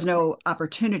Absolutely. there was no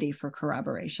opportunity for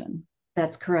corroboration.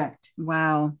 That's correct.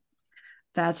 Wow.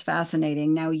 That's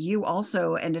fascinating. Now, you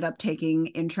also ended up taking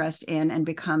interest in and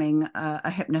becoming a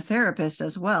hypnotherapist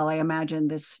as well. I imagine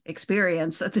this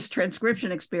experience, this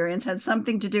transcription experience, had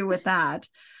something to do with that.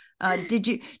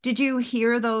 Did you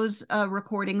hear those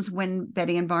recordings when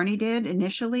Betty and Barney did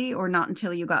initially, or not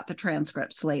until you got the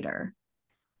transcripts later?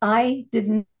 I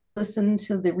didn't listen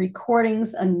to the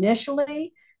recordings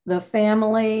initially. The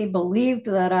family believed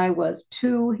that I was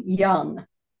too young.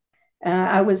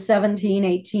 I was 17,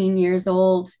 18 years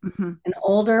old and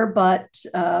older, but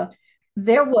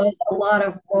there was a lot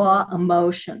of raw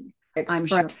emotion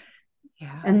expressed. I'm sure.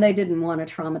 Yeah. And they didn't want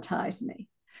to traumatize me.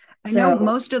 I know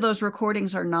most of those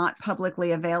recordings are not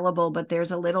publicly available, but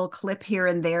there's a little clip here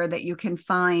and there that you can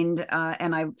find.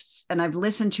 And I've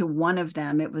listened to one of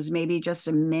them. It was maybe just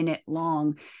a minute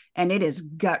long, and it is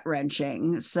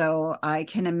gut-wrenching. So I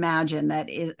can imagine that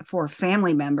for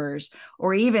family members,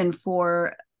 or even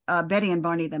for Betty and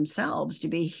Barney themselves, to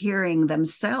be hearing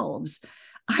themselves.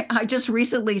 I just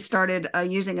recently started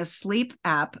using a sleep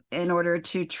app in order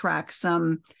to track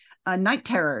some night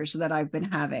terrors that I've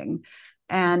been having.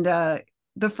 And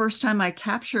the first time I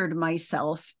captured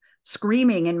myself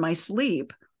screaming in my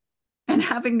sleep and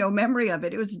having no memory of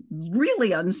it, it was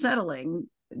really unsettling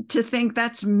to think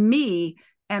that's me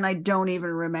and I don't even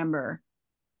remember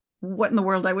what in the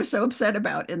world I was so upset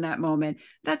about in that moment.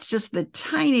 That's just the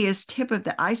tiniest tip of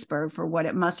the iceberg for what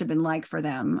it must have been like for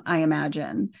them, I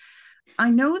imagine. I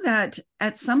know that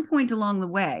at some point along the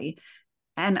way,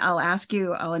 and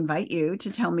I'll invite you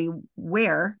to tell me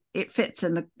where it fits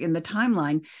in the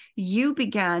timeline, you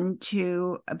began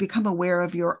to become aware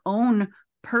of your own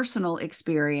personal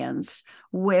experience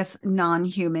with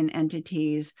non-human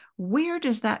entities. Where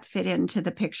does that fit into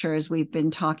the picture as we've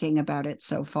been talking about it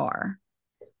so far?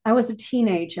 I was a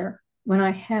teenager when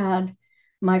I had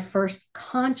my first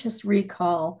conscious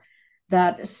recall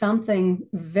that something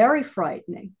very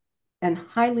frightening and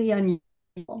highly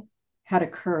unusual had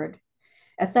occurred.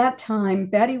 At that time,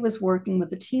 Betty was working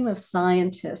with a team of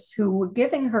scientists who were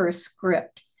giving her a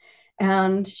script,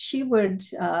 and she would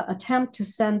attempt to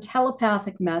send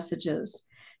telepathic messages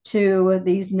to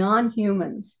these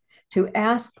non-humans to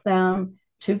ask them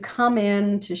to come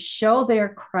in to show their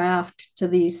craft to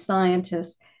these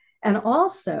scientists, and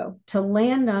also to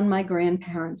land on my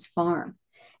grandparents' farm.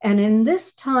 And in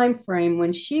this time frame,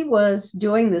 when she was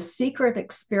doing the secret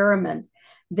experiment,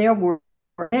 there were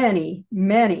many,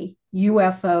 many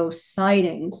UFO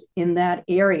sightings in that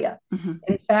area.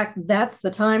 In fact, that's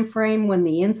the time frame when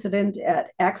the incident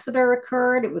at Exeter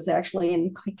occurred. It was actually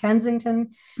in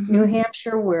Kensington, New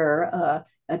Hampshire, where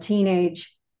a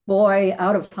teenage boy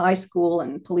out of high school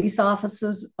and police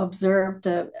officers observed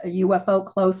a UFO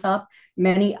close up.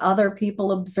 Many other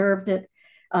people observed it.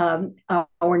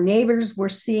 Our neighbors were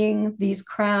seeing these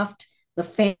craft.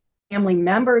 The family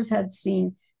members had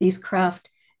seen these craft.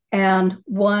 And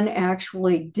one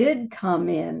actually did come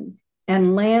in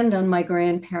and land on my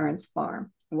grandparents'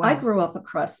 farm. Wow. I grew up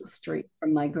across the street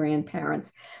from my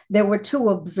grandparents. There were two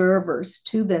observers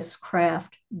to this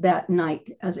craft that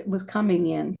night as it was coming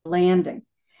in, landing.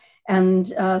 And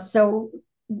so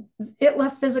it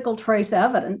left physical trace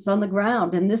evidence on the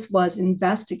ground, and this was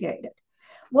investigated.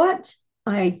 What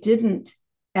I didn't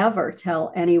ever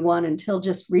tell anyone until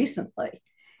just recently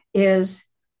is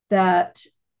that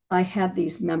I had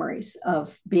these memories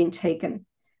of being taken,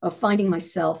 of finding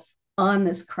myself on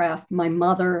this craft. My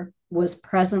mother was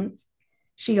present.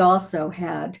 She also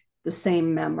had the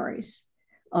same memories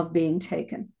of being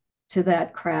taken to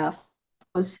that craft.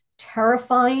 It was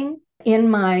terrifying.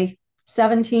 In my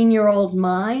 17-year-old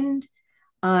mind,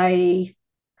 I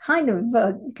kind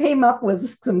of came up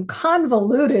with some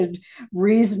convoluted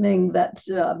reasoning that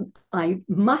I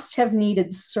must have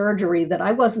needed surgery that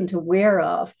I wasn't aware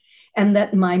of, and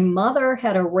that my mother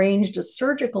had arranged a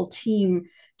surgical team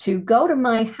to go to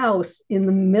my house in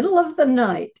the middle of the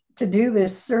night to do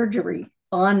this surgery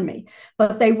on me.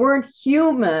 But they weren't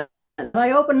human.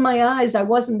 I opened my eyes. I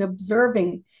wasn't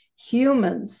observing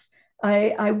humans.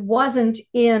 I wasn't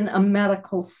in a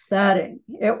medical setting.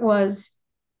 It was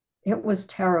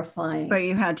terrifying. But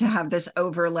you had to have this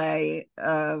overlay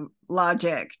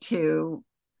logic to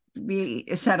be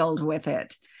settled with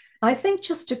it? I think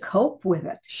just to cope with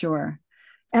it. Sure.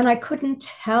 And I couldn't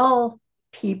tell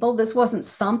people. This wasn't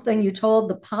something you told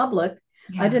the public.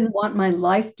 I Yeah. didn't want my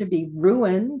life to be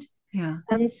ruined. Yeah.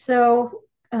 And so,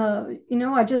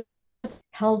 I just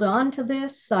held on to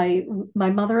this. My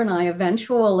mother and I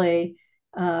eventually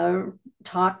uh,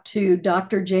 talked to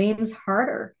Dr. James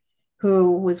Harder,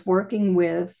 who was working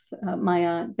with my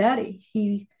Aunt Betty.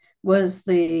 He was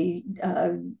the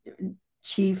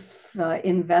chief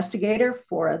investigator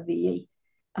for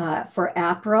for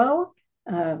APRO,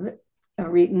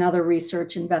 another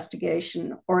research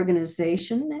investigation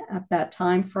organization. At that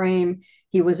time frame,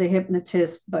 he was a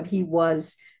hypnotist, but he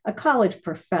was a college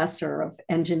professor of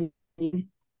engineering.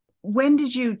 When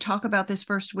did you talk about this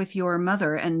first with your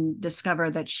mother and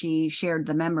discover that she shared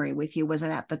the memory with you? Was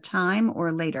it at the time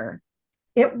or later?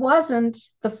 It wasn't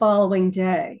the following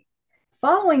day.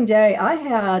 Following day, I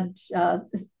had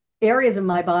areas of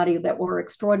my body that were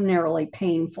extraordinarily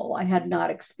painful. I had not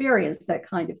experienced that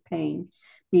kind of pain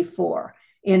before.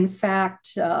 In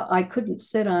fact, I couldn't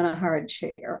sit on a hard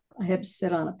chair. I had to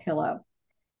sit on a pillow.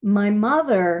 My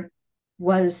mother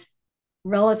was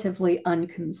relatively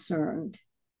unconcerned,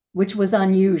 which was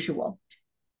unusual.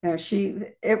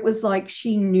 It was like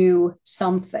she knew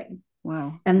something.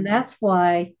 Wow. And that's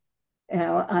why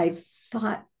I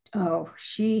thought, oh,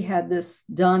 she had this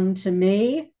done to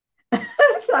me.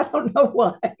 I don't know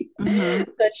why,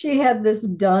 but she had this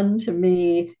done to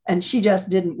me and she just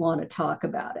didn't want to talk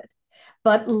about it.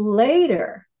 But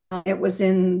later, it was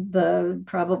in the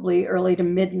probably early to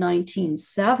mid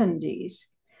 1970s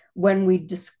when we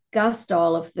discussed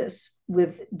all of this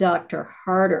with Dr.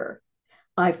 Harder.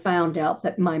 I found out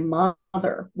that my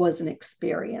mother was an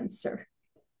experiencer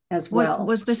as well.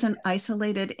 Was this an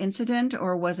isolated incident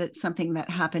or was it something that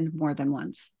happened more than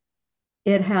once?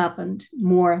 It happened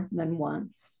more than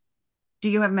once. Do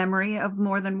you have memory of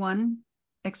more than one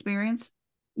experience?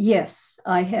 Yes,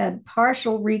 I had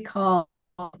partial recall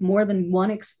of more than one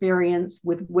experience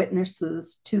with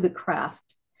witnesses to the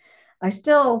craft. I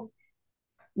still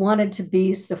wanted to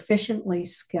be sufficiently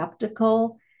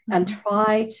skeptical and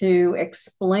try to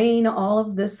explain all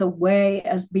of this away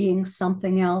as being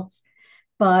something else.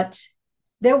 But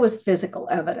there was physical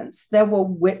evidence. There were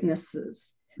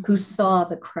witnesses who saw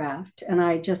the craft, and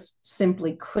I just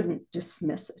simply couldn't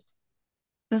dismiss it.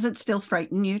 Does it still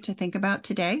frighten you to think about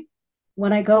today?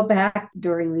 When I go back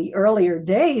during the earlier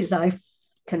days, I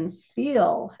can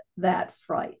feel that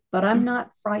fright, but I'm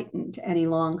not frightened any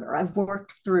longer. I've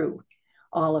worked through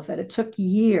all of it. It took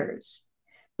years,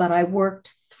 but I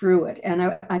worked through it.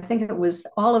 And I think it was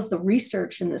all of the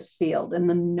research in this field and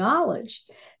the knowledge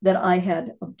that I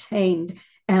had obtained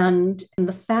and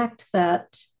the fact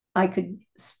that I could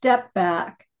step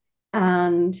back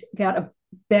and get a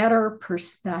better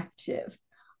perspective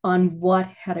on what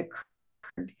had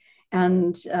occurred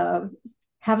and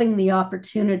having the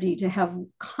opportunity to have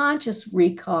conscious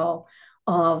recall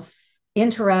of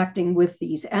interacting with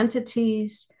these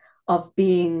entities, of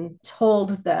being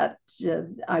told that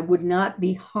I would not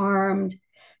be harmed,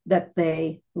 that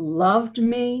they loved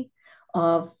me,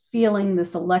 of feeling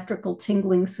this electrical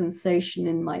tingling sensation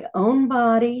in my own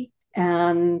body,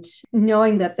 and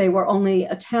knowing that they were only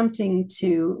attempting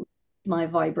to my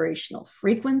vibrational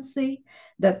frequency,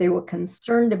 that they were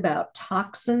concerned about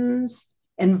toxins,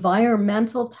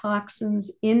 environmental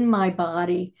toxins in my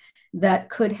body that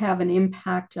could have an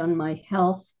impact on my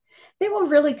health. They were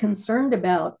really concerned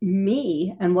about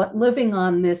me and what living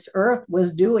on this earth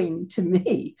was doing to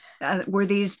me. Were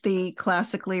these the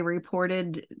classically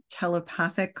reported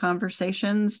telepathic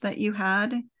conversations that you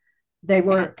had? They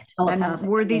were telepathic. And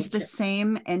were these the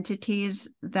same entities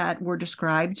that were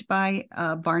described by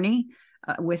Barney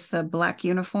with the black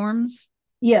uniforms?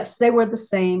 Yes, they were the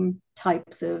same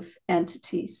types of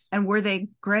entities. And were they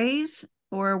grays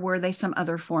or were they some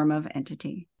other form of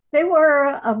entity? They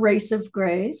were a race of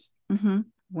grays.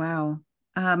 Wow.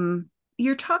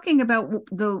 You're talking about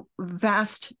the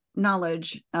vast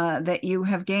knowledge that you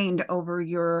have gained over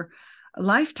your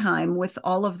lifetime with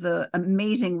all of the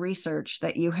amazing research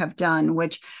that you have done,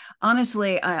 which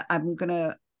honestly, I'm going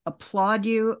to applaud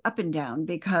you up and down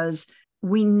because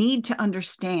we need to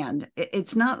understand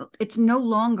it's no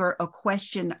longer a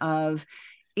question of,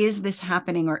 is this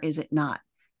happening or is it not?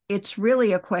 It's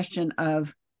really a question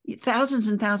of thousands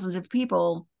and thousands of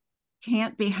people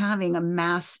can't be having a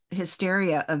mass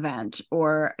hysteria event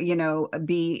or,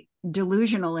 be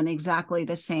delusional in exactly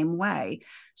the same way.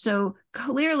 So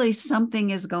clearly something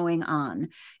is going on.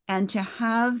 And to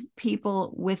have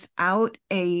people without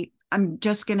I'm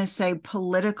just going to say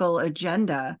political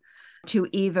agenda to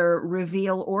either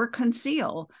reveal or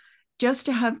conceal, just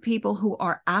to have people who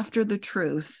are after the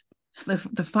truth,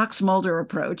 the Fox Mulder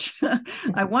approach.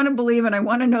 I want to believe and I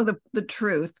want to know the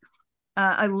truth.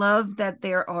 I love that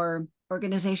there are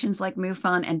organizations like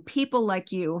MUFON and people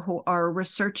like you who are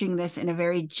researching this in a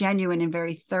very genuine and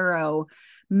very thorough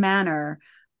manner.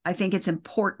 I think it's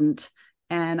important.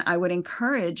 And I would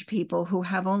encourage people who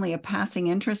have only a passing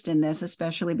interest in this,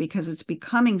 especially because it's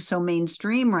becoming so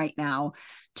mainstream right now,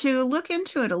 to look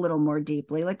into it a little more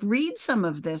deeply, like read some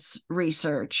of this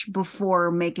research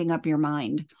before making up your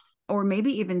mind, or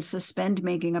maybe even suspend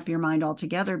making up your mind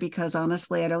altogether, because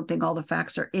honestly, I don't think all the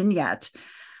facts are in yet.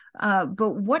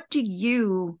 But what do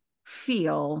you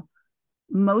feel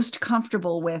most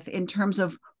comfortable with in terms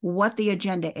of what the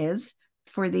agenda is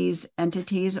for these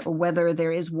entities, or whether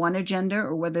there is one agenda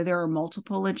or whether there are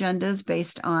multiple agendas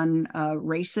based on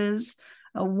races?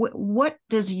 What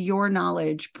does your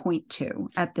knowledge point to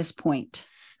at this point?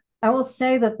 I will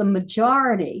say that the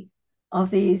majority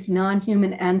of these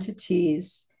non-human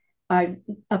entities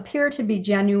appear to be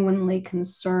genuinely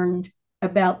concerned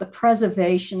about the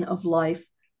preservation of life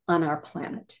on our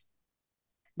planet.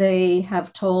 They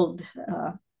have told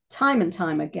time and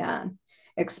time again,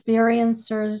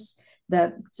 experiencers,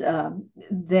 that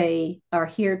they are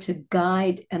here to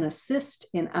guide and assist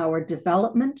in our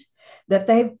development, that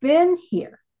they've been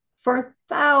here for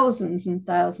thousands and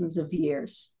thousands of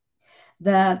years,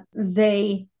 that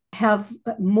they have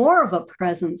more of a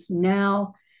presence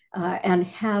now and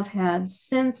have had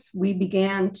since we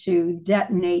began to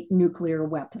detonate nuclear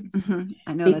weapons. Mm-hmm.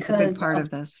 I know that's a big part of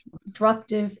this.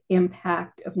 Destructive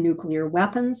impact of nuclear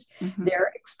weapons. Mm-hmm.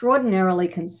 They're extraordinarily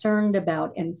concerned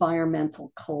about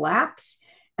environmental collapse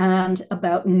and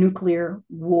about nuclear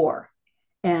war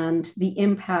and the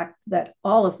impact that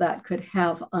all of that could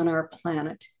have on our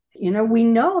planet. You know, we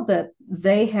know that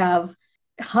they have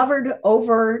hovered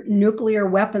over nuclear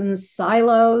weapons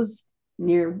silos,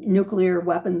 near nuclear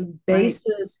weapons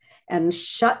bases, right, and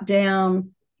shut down,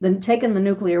 then taken the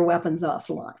nuclear weapons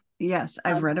offline. Yes,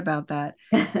 I've read about that.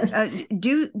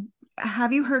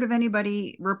 Have you heard of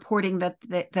anybody reporting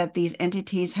that these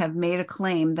entities have made a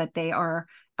claim that they are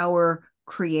our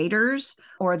creators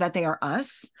or that they are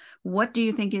us? What do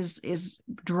you think is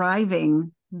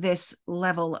driving this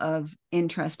level of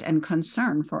interest and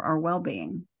concern for our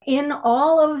well-being? In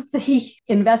all of the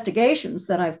investigations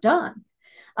that I've done,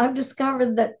 I've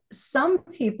discovered that some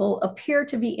people appear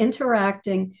to be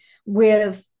interacting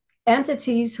with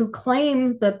entities who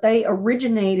claim that they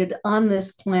originated on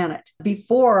this planet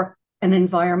before an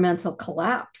environmental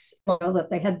collapse, that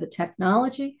they had the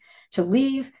technology to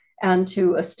leave and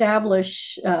to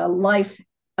establish life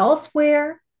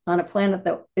elsewhere on a planet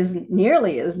that isn't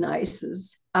nearly as nice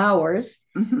as ours,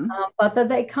 mm-hmm. But that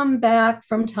they come back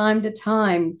from time to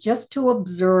time just to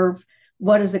observe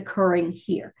what is occurring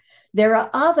here. There are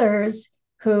others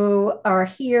who are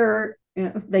here, you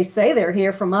know, they say they're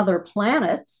here from other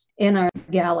planets in our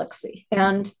galaxy,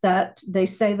 and that they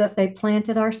say that they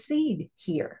planted our seed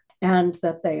here, and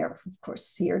that they are, of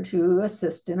course, here to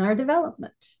assist in our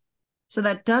development. So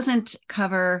that doesn't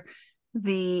cover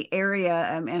the area,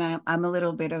 and I'm a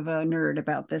little bit of a nerd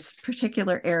about this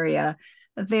particular area.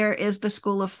 There is the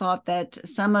school of thought that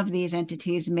some of these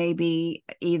entities may be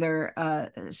either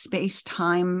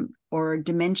space-time or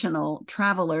dimensional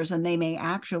travelers, and they may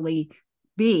actually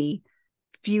be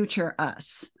future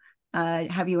us.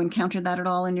 Have you encountered that at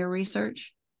all in your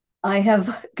research? I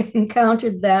have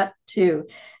encountered that too.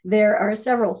 There are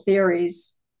several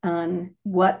theories on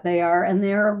what they are, and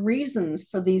there are reasons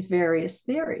for these various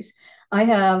theories. I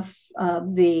have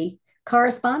the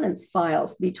correspondence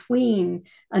files between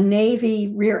a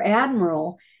Navy Rear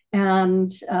Admiral and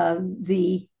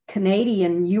the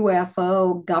Canadian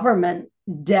UFO government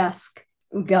desk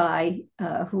guy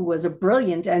who was a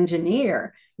brilliant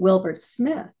engineer, Wilbert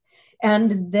Smith.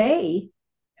 And they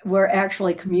were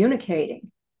actually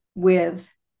communicating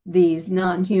with these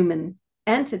non-human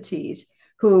entities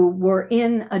who were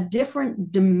in a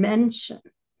different dimension,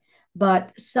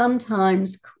 but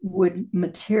sometimes would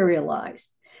materialize.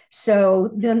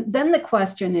 So then the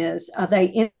question is, are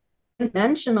they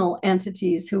interdimensional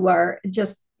entities who are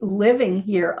just living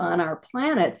here on our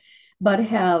planet, but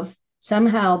have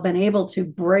somehow been able to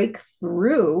break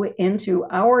through into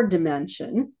our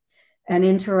dimension and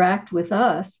interact with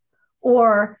us?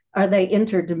 Or are they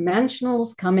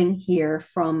interdimensionals coming here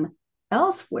from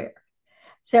elsewhere?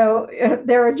 So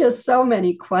there are just so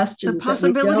many questions. The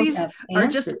possibilities that we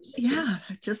don't have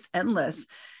are just endless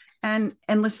and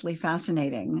endlessly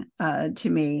fascinating to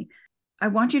me. I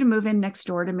want you to move in next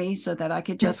door to me so that I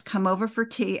could just come over for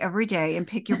tea every day and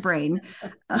pick your brain,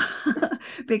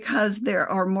 because there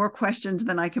are more questions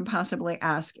than I can possibly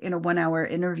ask in a 1 hour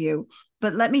interview.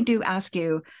 But let me ask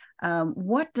you,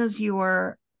 what does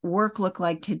your work look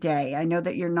like today? I know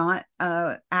that you're not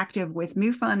active with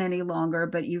MUFON any longer,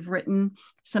 but you've written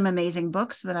some amazing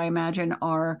books that I imagine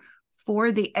are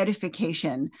for the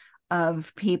edification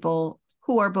of people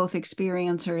who are both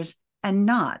experiencers and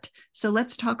not. So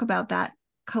let's talk about that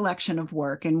collection of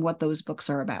work and what those books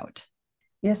are about.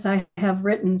 Yes, I have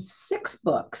written 6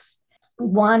 books.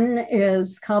 One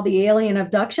is called The Alien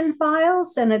Abduction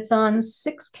Files, and it's on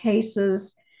 6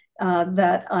 cases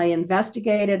that I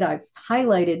investigated. I've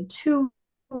highlighted 2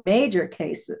 major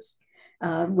cases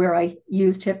where I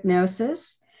used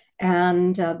hypnosis,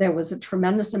 and there was a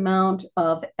tremendous amount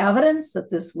of evidence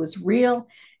that this was real.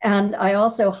 And I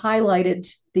also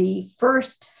highlighted the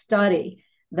first study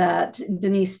that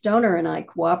Denise Stoner and I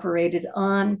cooperated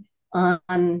on 50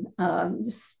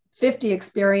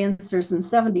 experiencers and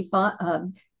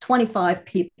 25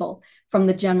 people from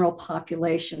the general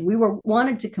population. We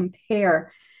wanted to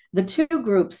compare the 2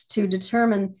 groups to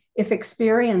determine if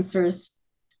experiencers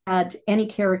had any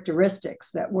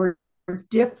characteristics that were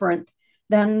different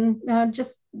than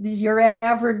just your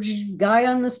average guy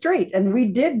on the street. And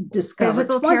we did discover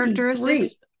physical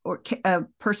characteristics or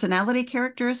personality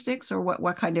characteristics, or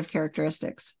what kind of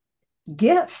characteristics?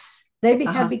 Gifts. They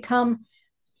have become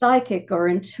psychic or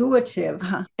intuitive,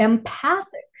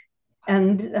 empathic.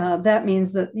 And that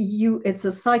means that it's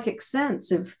a psychic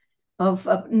sense of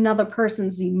another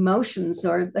person's emotions,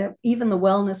 or even the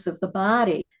wellness of the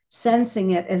body,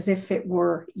 sensing it as if it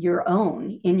were your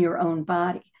own, in your own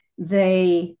body.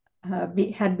 They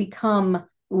had become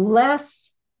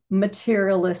less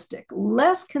materialistic,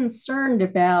 less concerned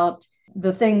about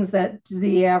the things that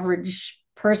the average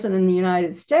person in the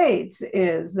United States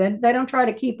is. They don't try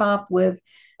to keep up with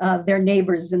their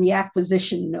neighbors in the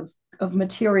acquisition of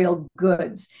material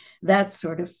goods, that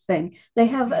sort of thing. They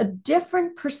have a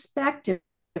different perspective,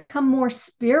 become more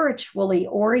spiritually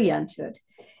oriented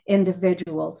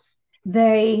individuals.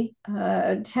 They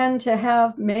tend to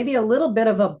have maybe a little bit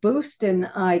of a boost in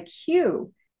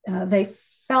IQ. They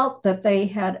felt that they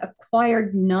had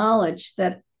acquired knowledge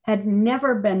that had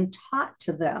never been taught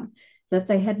to them, that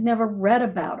they had never read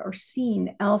about or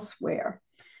seen elsewhere.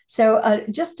 So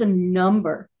just a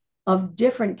number of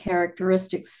different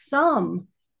characteristics. Some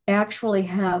actually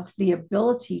have the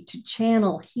ability to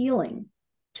channel healing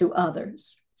to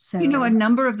others. So, a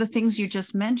number of the things you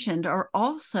just mentioned are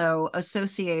also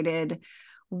associated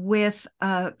with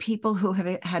people who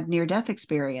have had near-death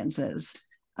experiences.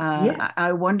 Yes.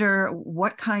 I wonder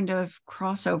what kind of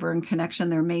crossover and connection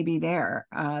there may be there.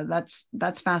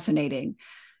 That's fascinating.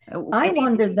 I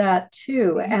wondered that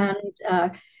too. And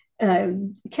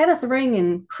Kenneth Ring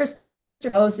and Chris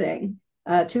Bosing,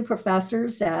 2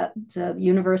 professors at the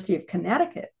University of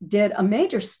Connecticut, did a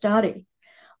major study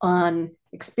on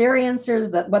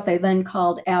experiencers, that what they then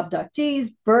called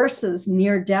abductees versus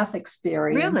near-death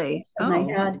experiences. Really? And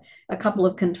they had a couple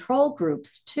of control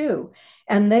groups too.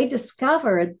 And they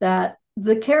discovered that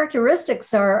the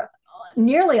characteristics are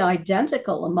nearly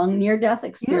identical among neardeath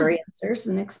experiencers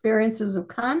and experiences of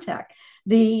contact.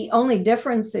 The only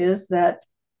difference is that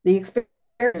the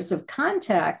experiencers of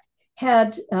contact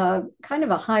had kind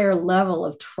of a higher level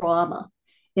of trauma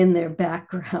in their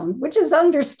background, which is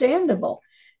understandable.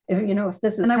 If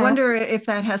this is, and I wonder if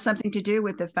that has something to do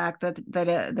with the fact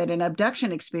that an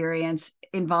abduction experience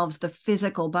involves the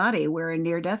physical body, where a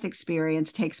near-death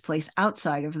experience takes place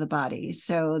outside of the body.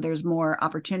 So there's more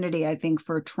opportunity, I think,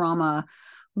 for trauma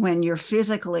when you're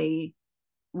physically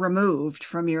removed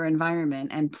from your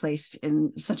environment and placed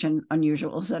in such an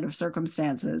unusual set of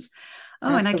circumstances. Oh,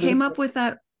 absolutely. And I came up with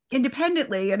that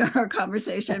independently in our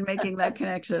conversation, making that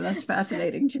connection. That's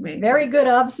fascinating to me. Very good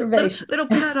observation. Little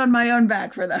pat on my own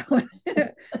back for that one.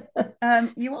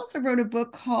 You also wrote a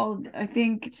book called, I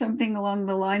think, something along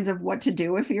the lines of What to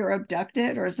Do If You're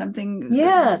Abducted, or something.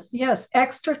 Yes.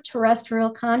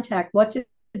 Extraterrestrial contact. What to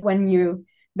do when you've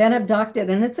been abducted.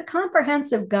 And it's a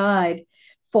comprehensive guide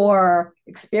for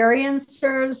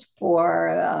experiencers,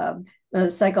 for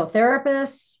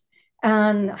psychotherapists,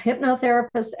 and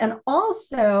hypnotherapists, and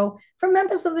also for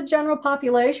members of the general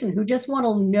population who just want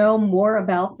to know more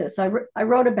about this. I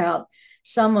wrote about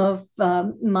some of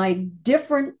my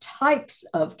different types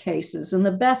of cases and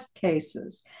the best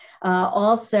cases.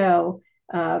 Also,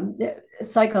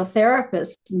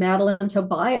 psychotherapist Madeline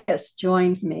Tobias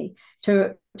joined me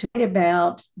to write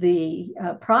about the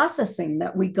processing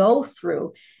that we go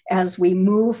through as we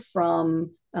move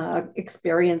from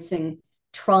experiencing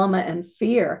trauma and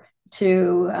fear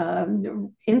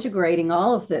to integrating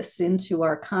all of this into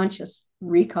our conscious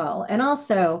recall. And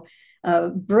also a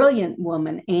brilliant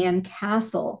woman, Ann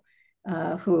Castle,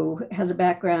 who has a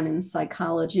background in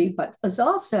psychology, but is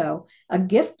also a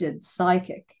gifted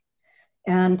psychic.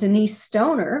 And Denise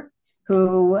Stoner,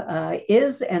 who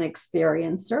is an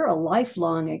experiencer, a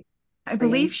lifelong. I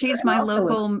believe she's my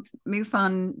local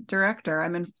MUFON director.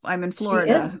 I'm in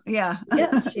Florida. Yeah.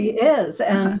 Yes, she is.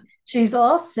 And she's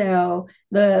also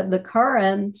the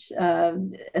current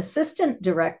assistant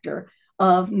director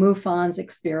of MUFON's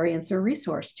experiencer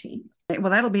resource team.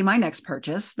 Well, that'll be my next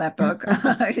purchase, that book.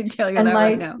 I can tell you that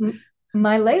right now.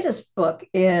 My latest book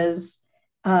is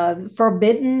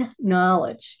Forbidden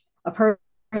Knowledge, a personal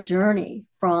journey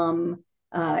from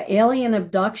alien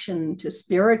abduction to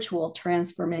spiritual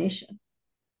transformation.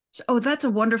 Oh, that's a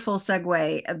wonderful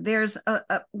segue. There's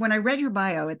when I read your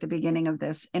bio at the beginning of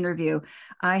this interview,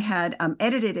 I had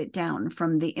edited it down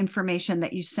from the information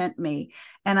that you sent me,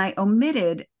 and I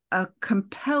omitted a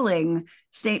compelling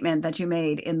statement that you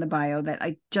made in the bio that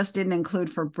I just didn't include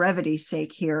for brevity's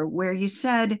sake here, where you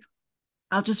said,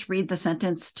 I'll just read the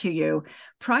sentence to you.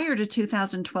 Prior to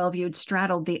 2012, you'd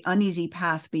straddled the uneasy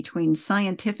path between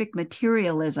scientific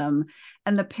materialism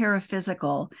and the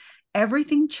paraphysical.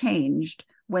 Everything changed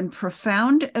when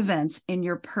profound events in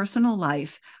your personal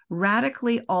life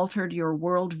radically altered your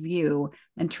worldview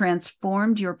and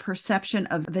transformed your perception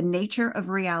of the nature of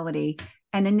reality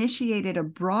and initiated a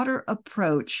broader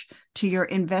approach to your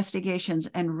investigations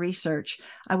and research.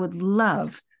 I would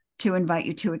love to invite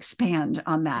you to expand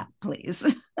on that,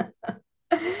 please.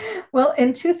 Well,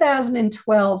 in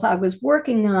 2012, I was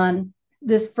working on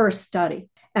this first study,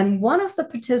 and one of the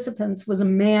participants was a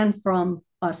man from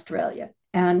Australia,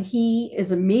 and he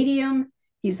is a medium.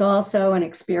 He's also an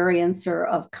experiencer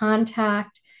of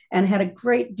contact and had a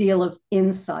great deal of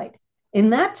insight.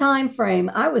 In that time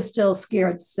frame, I was still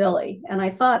scared silly, and I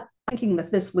thought, thinking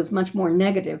that this was much more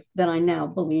negative than I now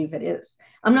believe it is.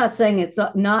 I'm not saying it's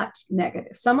not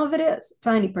negative. Some of it is, a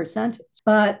tiny percentage.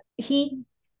 But he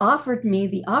offered me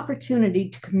the opportunity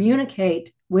to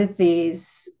communicate with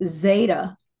these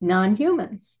Zeta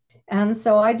non-humans. And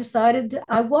so I decided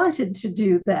I wanted to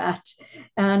do that.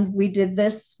 And we did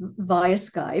this via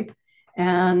Skype.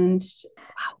 And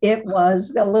it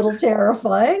was a little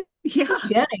terrifying.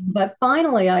 Yeah. But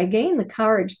finally, I gained the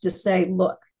courage to say,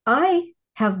 look, I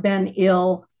have been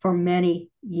ill for many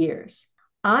years.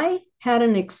 I had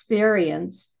an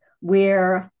experience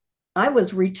where I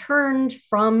was returned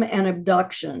from an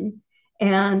abduction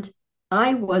and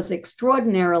I was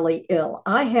extraordinarily ill.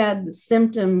 I had the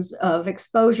symptoms of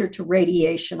exposure to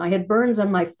radiation. I had burns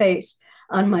on my face,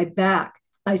 on my back.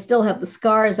 I still have the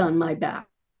scars on my back.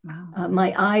 Wow.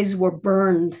 My eyes were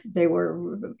burned. They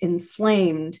were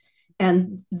inflamed.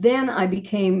 And then I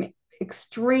became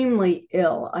extremely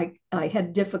ill. I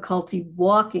had difficulty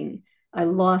walking. I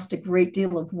lost a great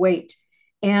deal of weight.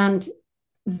 And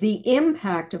the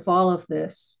impact of all of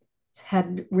this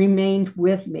had remained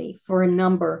with me for a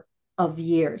number of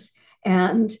years.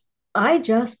 And I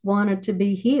just wanted to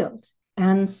be healed.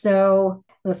 And so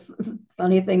the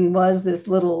funny thing was, this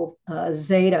little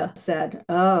Zeta said,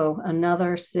 "Oh,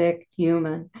 another sick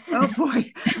human." Oh,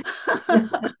 boy.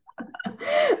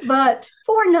 But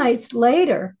 4 nights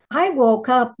later, I woke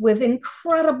up with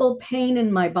incredible pain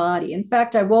in my body. In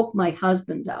fact, I woke my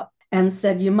husband up and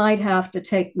said, "You might have to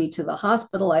take me to the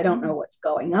hospital. I don't know what's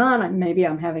going on. Maybe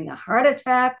I'm having a heart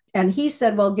attack." And he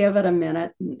said, "Well, give it a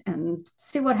minute and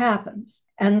see what happens."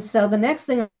 And so the next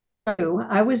thing I knew,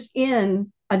 I was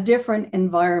in a different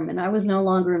environment. I was no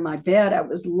longer in my bed. I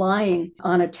was lying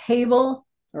on a table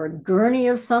or a gurney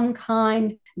of some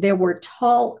kind. There were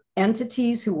tall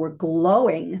entities who were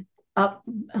glowing up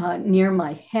near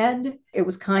my head. It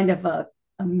was kind of a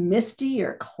misty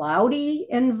or cloudy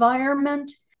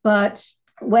environment. But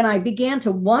when I began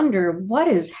to wonder what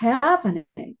is happening,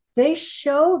 they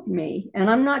showed me, and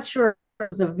I'm not sure if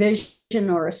it was a vision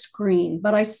or a screen,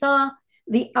 but I saw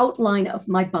the outline of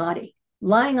my body.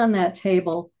 Lying on that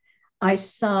table, I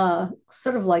saw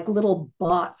sort of like little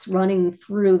dots running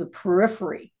through the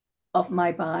periphery of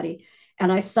my body.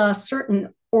 And I saw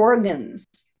certain organs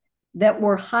that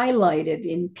were highlighted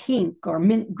in pink or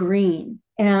mint green.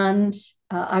 And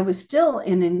I was still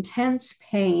in intense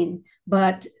pain,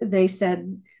 but they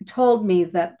told me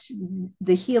that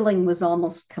the healing was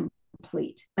almost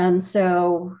complete. And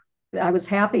so I was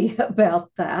happy about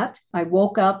that. I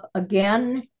woke up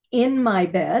again in my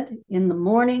bed in the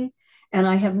morning, and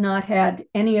I have not had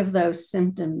any of those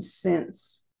symptoms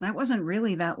since. That wasn't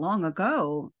really that long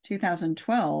ago,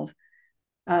 2012.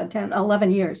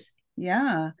 11 years.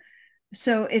 Yeah.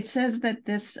 So it says that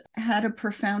this had a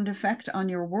profound effect on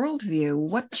your worldview.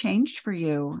 What changed for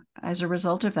you as a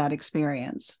result of that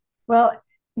experience? Well,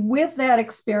 with that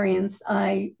experience,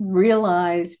 I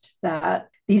realized that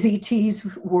these ETs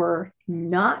were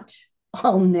not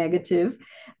all negative,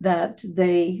 that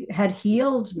they had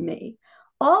healed me.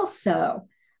 Also,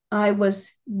 I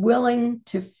was willing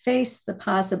to face the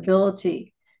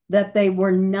possibility that they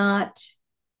were not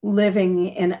living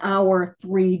in our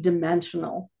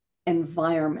three-dimensional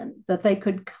environment, that they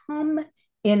could come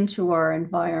into our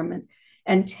environment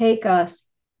and take us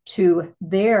to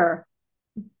their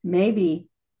maybe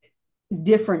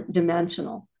different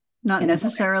dimensional. Not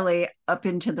necessarily up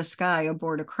into the sky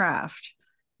aboard a craft.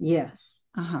 Yes.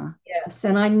 Uh-huh. Yes.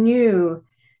 And I knew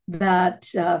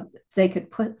that they could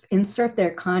insert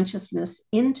their consciousness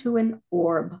into an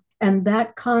orb, and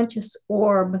that conscious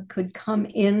orb could come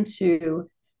into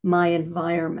my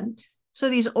environment. So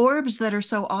these orbs that are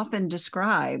so often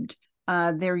described,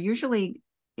 they're usually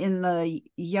in the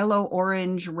yellow,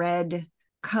 orange, red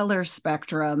color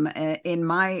spectrum in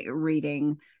my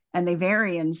reading, and they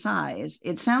vary in size.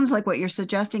 It sounds like what you're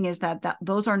suggesting is that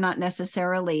those are not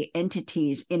necessarily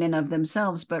entities in and of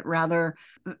themselves, but rather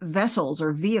vessels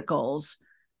or vehicles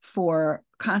for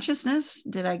consciousness.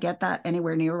 Did I get that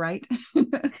anywhere near right?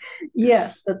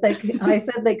 Yes, I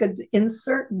said they could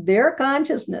insert their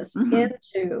consciousness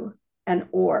into an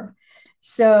orb.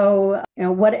 So,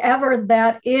 whatever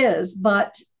that is,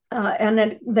 but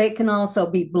they can also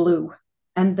be blue.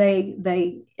 And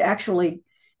they actually,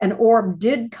 an orb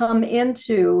did come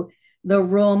into the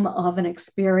room of an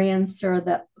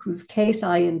experiencer whose case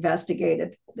I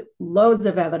investigated. Loads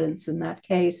of evidence in that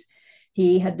case.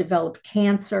 He had developed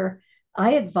cancer.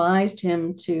 I advised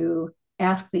him to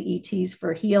ask the ETs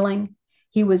for healing.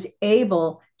 He was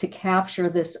able to capture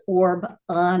this orb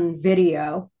on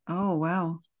video. Oh,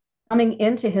 wow. Coming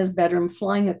into his bedroom,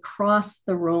 flying across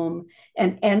the room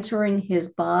and entering his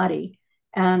body.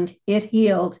 And it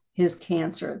healed his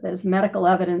cancer. There's medical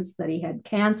evidence that he had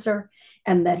cancer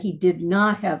and that he did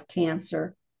not have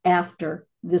cancer after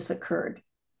this occurred.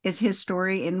 Is his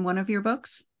story in one of your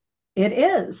books? It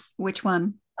is. Which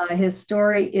one? His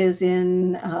story is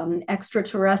in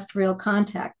Extraterrestrial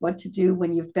Contact, What to Do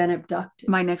When You've Been Abducted.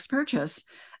 My next purchase.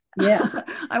 Yes.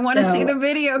 I want to see the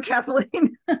video,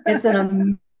 Kathleen. It's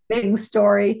an amazing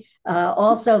story.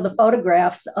 Also, the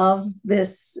photographs of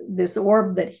this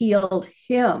orb that healed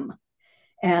him.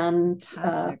 And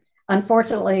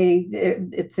unfortunately,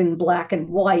 it's in black and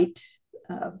white,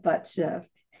 but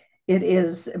it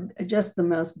is just the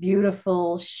most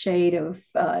beautiful shade of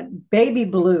baby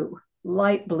blue,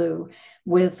 light blue,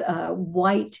 with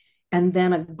white and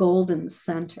then a golden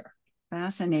center.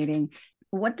 Fascinating.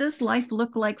 What does life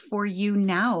look like for you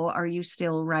now? Are you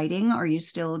still writing? Are you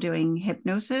still doing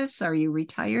hypnosis? Are you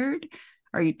retired?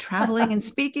 Are you traveling and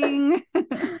speaking?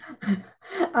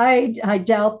 I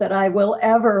doubt that I will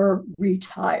ever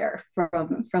retire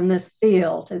from this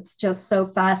field. It's just so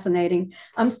fascinating.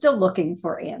 I'm still looking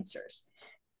for answers.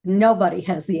 Nobody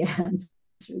has the answers.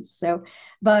 So,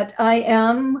 but I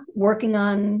am working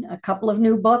on a couple of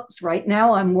new books. Right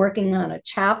now, I'm working on a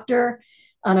chapter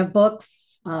on a book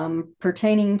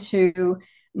pertaining to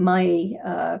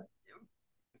my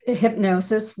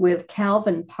hypnosis with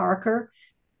Calvin Parker,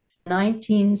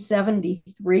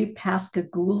 1973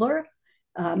 Pascagoula,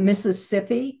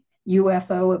 Mississippi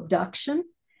UFO abduction.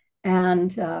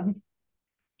 And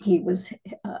he was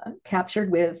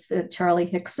captured with Charlie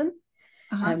Hickson.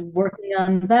 I'm working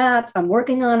on that. I'm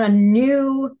working on a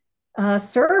new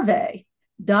survey.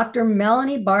 Dr.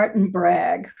 Melanie Barton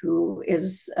Bragg, who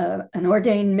is an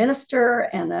ordained minister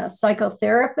and a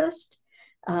psychotherapist,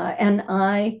 and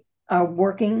I are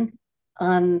working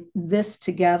on this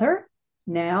together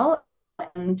now.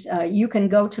 And you can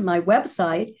go to my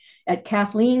website at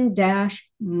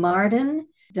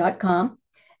Kathleen-Marden.com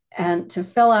and to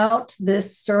fill out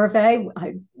this survey.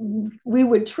 We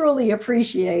would truly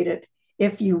appreciate it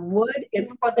if you would.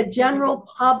 It's for the general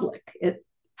public.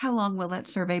 How long will that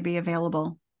survey be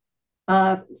available?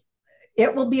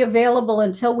 It will be available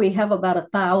until we have about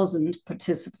 1,000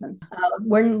 participants.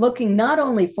 We're looking not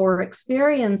only for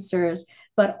experiencers,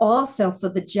 but also for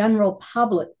the general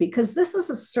public, because this is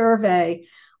a survey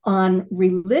on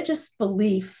religious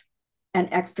belief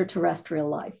and extraterrestrial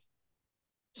life.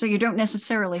 So you don't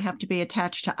necessarily have to be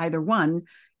attached to either one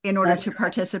in order to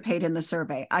participate in the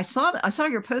survey. I saw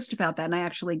your post about that, and I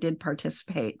actually did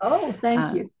participate. Oh,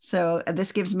 thank you. So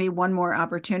this gives me one more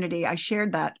opportunity. I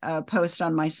shared that post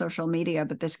on my social media,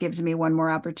 but this gives me one more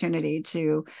opportunity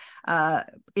to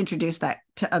introduce that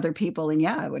to other people. And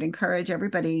yeah, I would encourage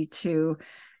everybody to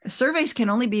Surveys can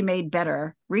only be made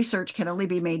better. Research can only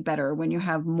be made better when you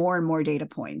have more and more data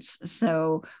points.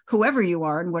 So whoever you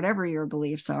are and whatever your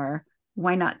beliefs are,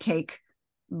 why not take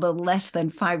the less than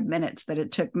 5 minutes that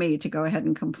it took me to go ahead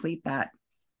and complete that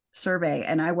survey?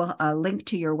 And I will link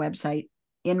to your website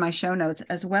in my show notes,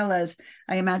 as well as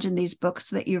I imagine these books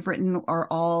that you've written are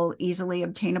all easily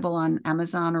obtainable on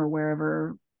Amazon or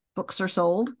wherever books are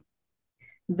sold.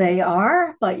 They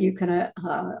are, but you can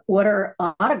order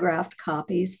autographed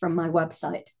copies from my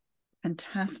website.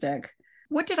 Fantastic.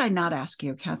 What did I not ask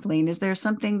you, Kathleen? Is there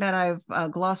something that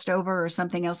I've glossed over or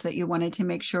something else that you wanted to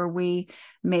make sure we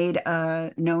made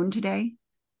known today?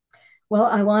 Well,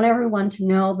 I want everyone to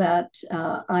know that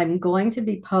I'm going to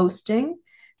be posting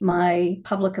my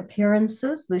public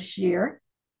appearances this year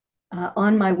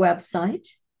on my website.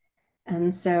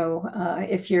 And so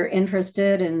if you're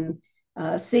interested in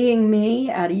seeing me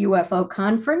at a UFO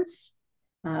conference,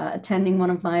 attending one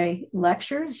of my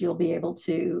lectures, you'll be able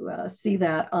to see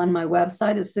that on my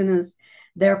website as soon as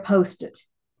they're posted.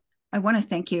 I want to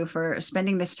thank you for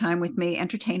spending this time with me,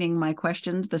 entertaining my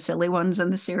questions, the silly ones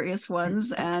and the serious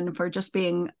ones, and for just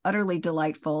being utterly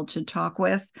delightful to talk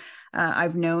with.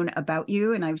 I've known about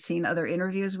you and I've seen other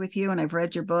interviews with you and I've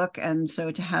read your book. And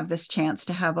so to have this chance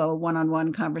to have a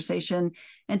one-on-one conversation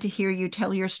and to hear you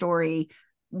tell your story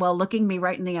while looking me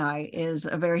right in the eye is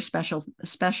a very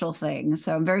special thing.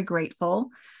 So I'm very grateful.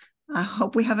 I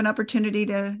hope we have an opportunity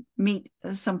to meet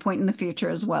at some point in the future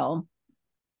as well.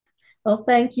 Well,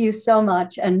 thank you so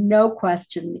much. And no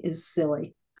question is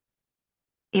silly.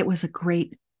 It was a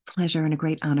great pleasure and a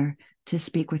great honor to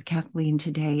speak with Kathleen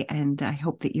today. And I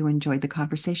hope that you enjoyed the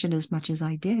conversation as much as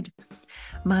I did.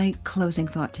 My closing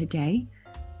thought today,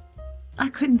 I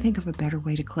couldn't think of a better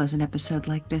way to close an episode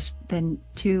like this than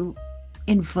to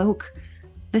invoke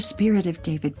the spirit of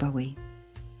David Bowie.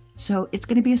 So it's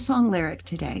going to be a song lyric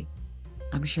today.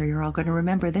 I'm sure you're all going to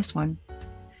remember this one.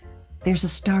 There's a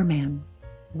starman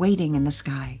waiting in the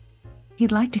sky.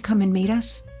 He'd like to come and meet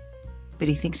us, but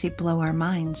he thinks he'd blow our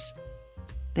minds.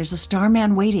 There's a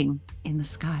starman waiting in the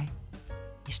sky.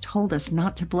 He's told us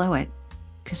not to blow it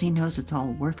because he knows it's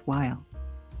all worthwhile.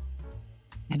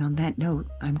 And on that note,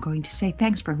 I'm going to say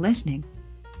thanks for listening.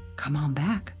 Come on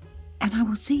back, and I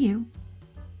will see you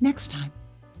next time.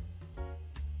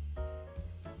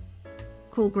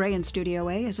 Cool Gray in Studio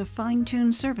A is a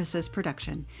fine-tuned services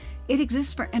production. It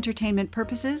exists for entertainment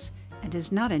purposes and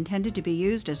is not intended to be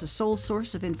used as a sole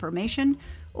source of information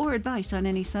or advice on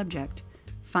any subject.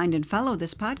 Find and follow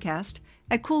this podcast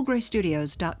at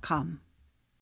coolgraystudios.com.